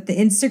Instagram. But the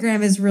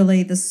Instagram is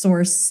really the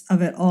source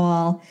of it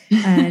all.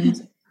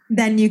 And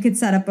then you could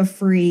set up a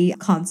free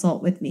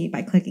consult with me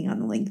by clicking on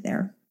the link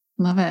there.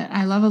 Love it.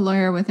 I love a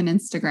lawyer with an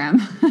Instagram.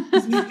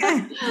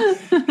 Yeah.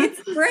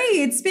 It's great.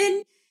 It's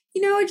been,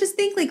 you know, I just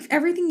think like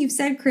everything you've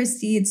said,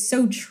 Christy, it's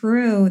so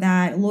true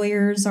that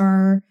lawyers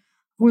we're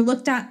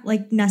looked at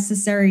like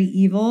necessary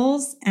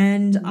evils.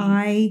 And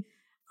I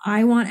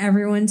want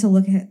everyone to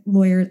look at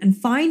lawyers and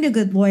find a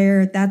good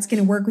lawyer that's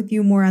going to work with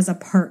you more as a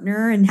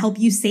partner and help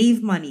you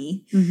save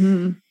money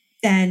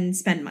than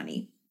spend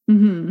money.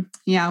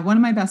 Yeah. One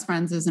of my best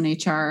friends is an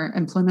HR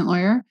employment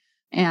lawyer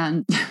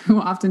and who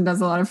often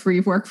does a lot of free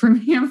work for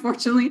me.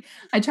 Unfortunately,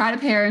 I try to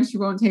pay her and she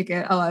won't take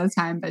it a lot of the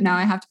time, but now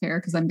I have to pay her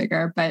because I'm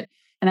bigger,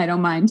 and I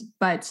don't mind,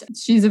 but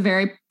she's a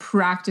very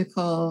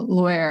practical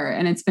lawyer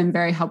and it's been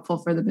very helpful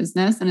for the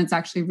business. And it's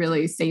actually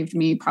really saved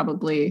me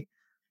probably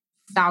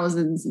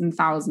thousands and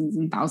thousands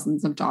and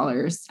thousands of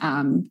dollars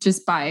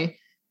just by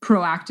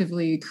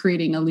proactively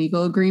creating a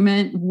legal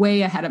agreement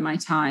way ahead of my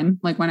time.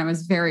 Like when I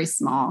was very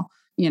small,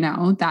 you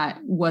know, that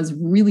was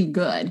really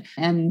good.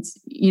 And,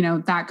 you know,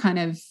 that kind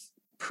of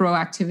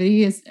proactivity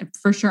is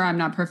for sure. I'm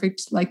not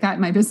perfect like that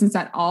in my business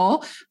at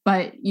all,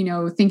 but, you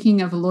know,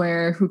 thinking of a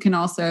lawyer who can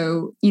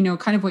also, you know,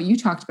 kind of what you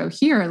talked about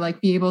here, like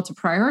be able to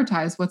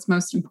prioritize what's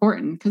most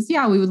important. Cause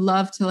yeah, we would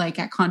love to like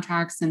get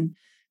contracts and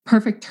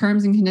perfect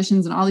terms and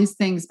conditions and all these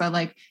things. But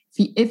like,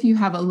 if you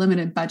have a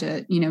limited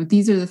budget, you know,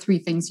 these are the three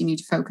things you need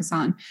to focus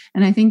on.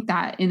 And I think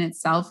that in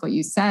itself, what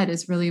you said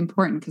is really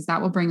important because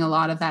that will bring a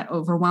lot of that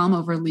overwhelm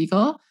over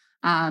legal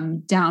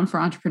down for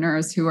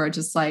entrepreneurs who are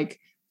just like,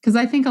 because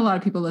I think a lot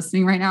of people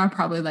listening right now are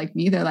probably like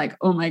me. They're like,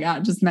 oh my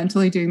God, just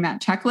mentally doing that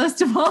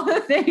checklist of all the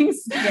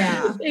things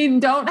they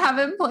don't have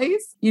in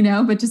place, you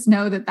know, but just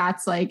know that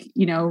that's like,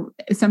 you know,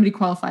 somebody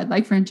qualified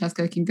like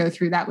Francesca can go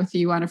through that with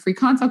you on a free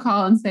consult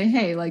call and say,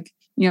 hey, like,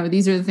 you know,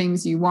 these are the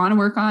things you want to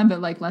work on,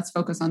 but like, let's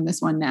focus on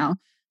this one now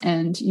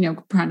and, you know,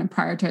 kind of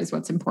prioritize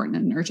what's important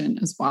and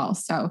urgent as well.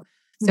 So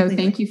So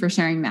thank you for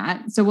sharing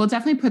that. So we'll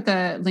definitely put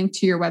the link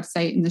to your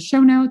website in the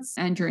show notes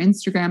and your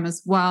Instagram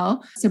as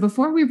well. So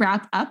before we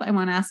wrap up, I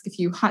want to ask a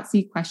few hot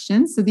seat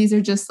questions. So these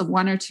are just the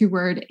 1 or 2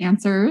 word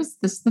answers.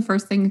 This is the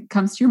first thing that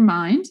comes to your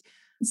mind.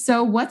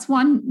 So what's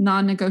one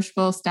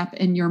non-negotiable step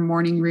in your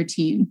morning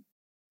routine?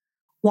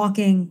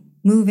 Walking,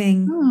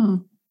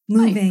 moving.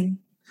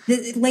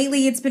 Nice.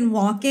 Lately, it's been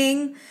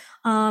walking.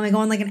 I go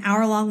on like an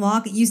hour-long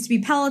walk. It used to be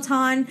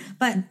Peloton,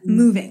 but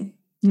moving.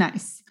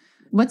 Nice.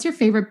 What's your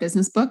favorite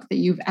business book that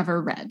you've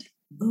ever read?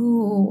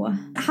 Ooh,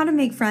 How to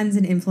Make Friends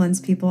and Influence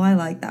People. I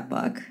like that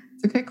book.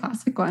 It's a good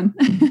classic one.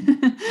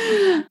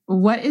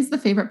 What is the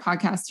favorite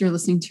podcast you're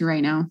listening to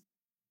right now?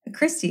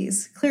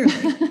 Christie's, clearly.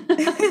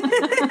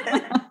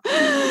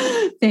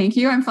 Thank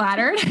you. I'm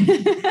flattered.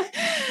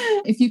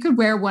 If you could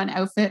wear one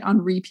outfit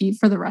on repeat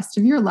for the rest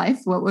of your life,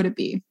 what would it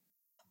be?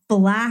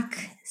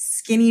 Black,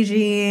 skinny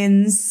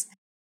jeans,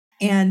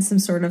 and some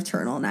sort of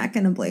turtleneck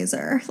and a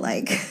blazer.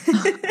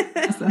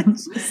 Awesome.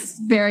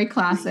 Very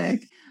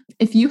classic.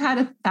 If you had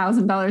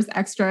 $1,000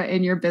 extra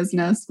in your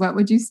business, what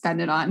would you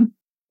spend it on?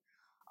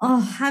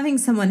 Oh, having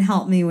someone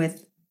help me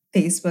with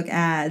Facebook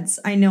ads.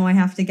 I know I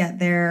have to get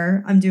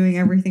there. I'm doing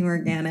everything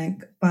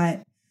organic,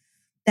 but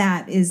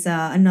that is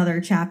another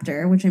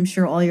chapter, which I'm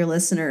sure all your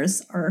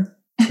listeners are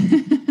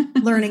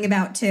learning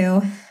about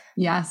too.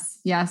 Yes.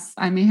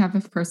 I may have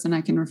a person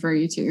I can refer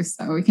you to,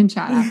 so we can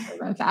chat after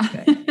about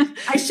that.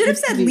 I should have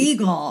said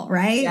legal,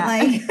 right? Yeah.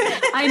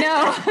 I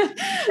know.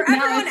 For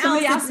everyone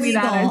else, asked me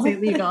that, I'd say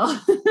legal.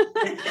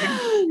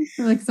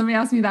 Like somebody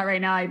asked me that right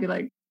now, I'd be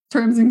like,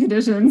 terms and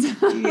conditions.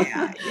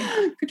 Yeah.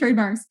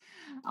 Trademarks.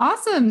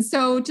 Awesome.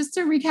 So just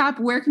to recap,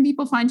 where can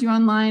people find you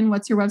online?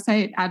 What's your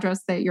website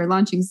address that you're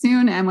launching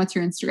soon? And what's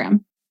your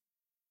Instagram?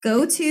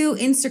 Go to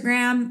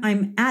Instagram.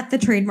 I'm at The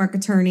Trademark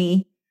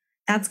Attorney.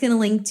 That's going to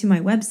link to my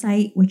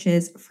website, which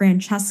is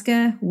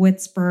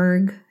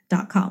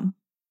francescawitzberg.com.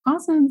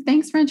 Awesome.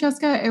 Thanks,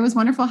 Francesca. It was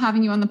wonderful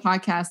having you on the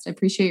podcast. I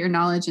appreciate your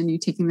knowledge and you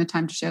taking the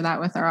time to share that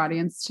with our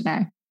audience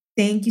today.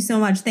 Thank you so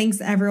much. Thanks,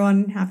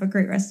 everyone. Have a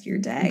great rest of your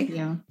day. Thank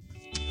you.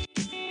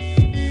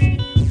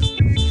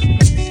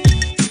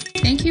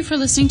 Thank you for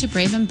listening to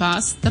Brave and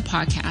Boss, the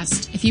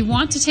podcast. If you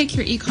want to take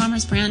your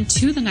e-commerce brand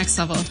to the next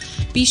level,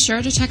 be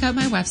sure to check out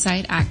my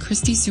website at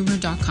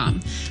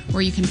christysummer.com,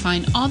 where you can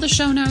find all the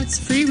show notes,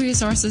 free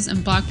resources,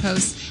 and blog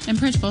posts and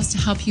printables to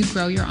help you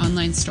grow your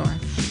online store.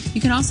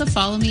 You can also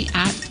follow me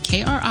at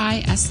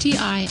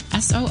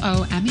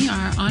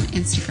KRISTISOOMER on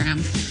Instagram.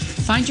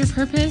 Find your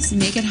purpose,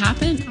 make it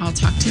happen. I'll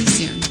talk to you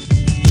soon.